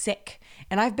fucking sick.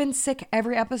 And I've been sick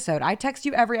every episode. I text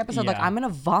you every episode like, I'm going to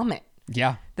vomit.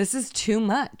 Yeah. This is too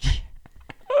much.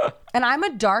 And I'm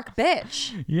a dark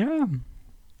bitch. Yeah.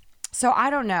 So I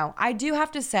don't know. I do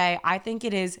have to say, I think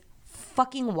it is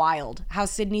fucking wild how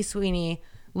Sydney Sweeney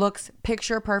looks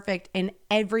picture perfect in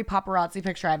every paparazzi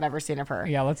picture I've ever seen of her.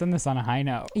 Yeah, let's end this on a high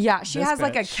note. Yeah, she This has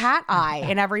like a bitch. cat eye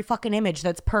in every fucking image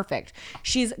that's perfect.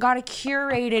 She's got a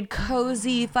curated,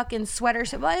 cozy fucking sweater.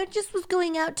 So I just was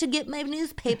going out to get my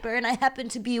newspaper and I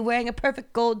happened to be wearing a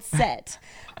perfect gold set.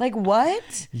 Like,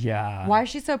 what? Yeah. Why is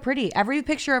she so pretty? Every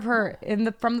picture of her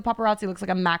from the paparazzi looks like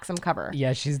a Maxim cover.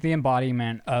 Yeah, she's the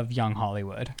embodiment of young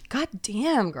Hollywood. God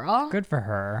damn, girl. Good for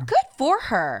her. Good for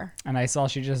her. And I saw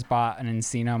she just bought an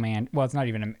Encino man. Well, it's not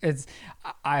even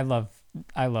I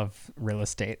love real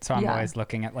estate, so I'm Yeah. always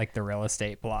looking at like the real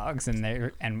estate blogs,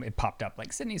 and it popped up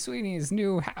like Sydney Sweeney's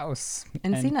new house.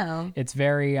 Encino.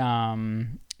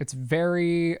 And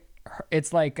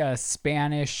it's like a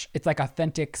Spanish. It's like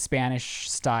authentic Spanish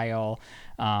style.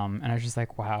 And I was just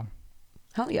like, wow,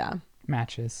 Hell yeah.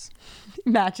 matches.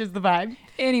 Matches the vibe.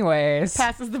 Anyways,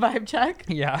 Passes the vibe check.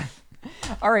 yeah.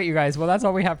 All right, you guys. Well, that's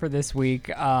all we have for this week.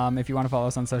 If you want to follow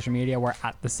us on social media, we're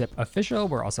at The Sip Official.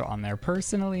 We're also on there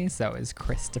personally. So is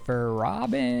Christopher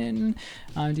Robin.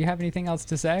 Do you have anything else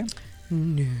to say?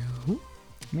 No.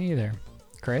 Me either.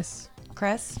 Chris?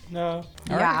 No. All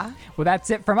Yeah. right. Well,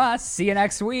 that's it from us. See you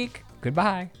next week.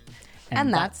 Goodbye.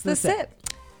 And that's the sip.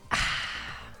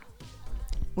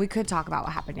 We could talk about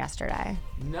what happened yesterday.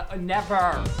 No,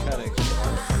 never.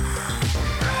 Cutting.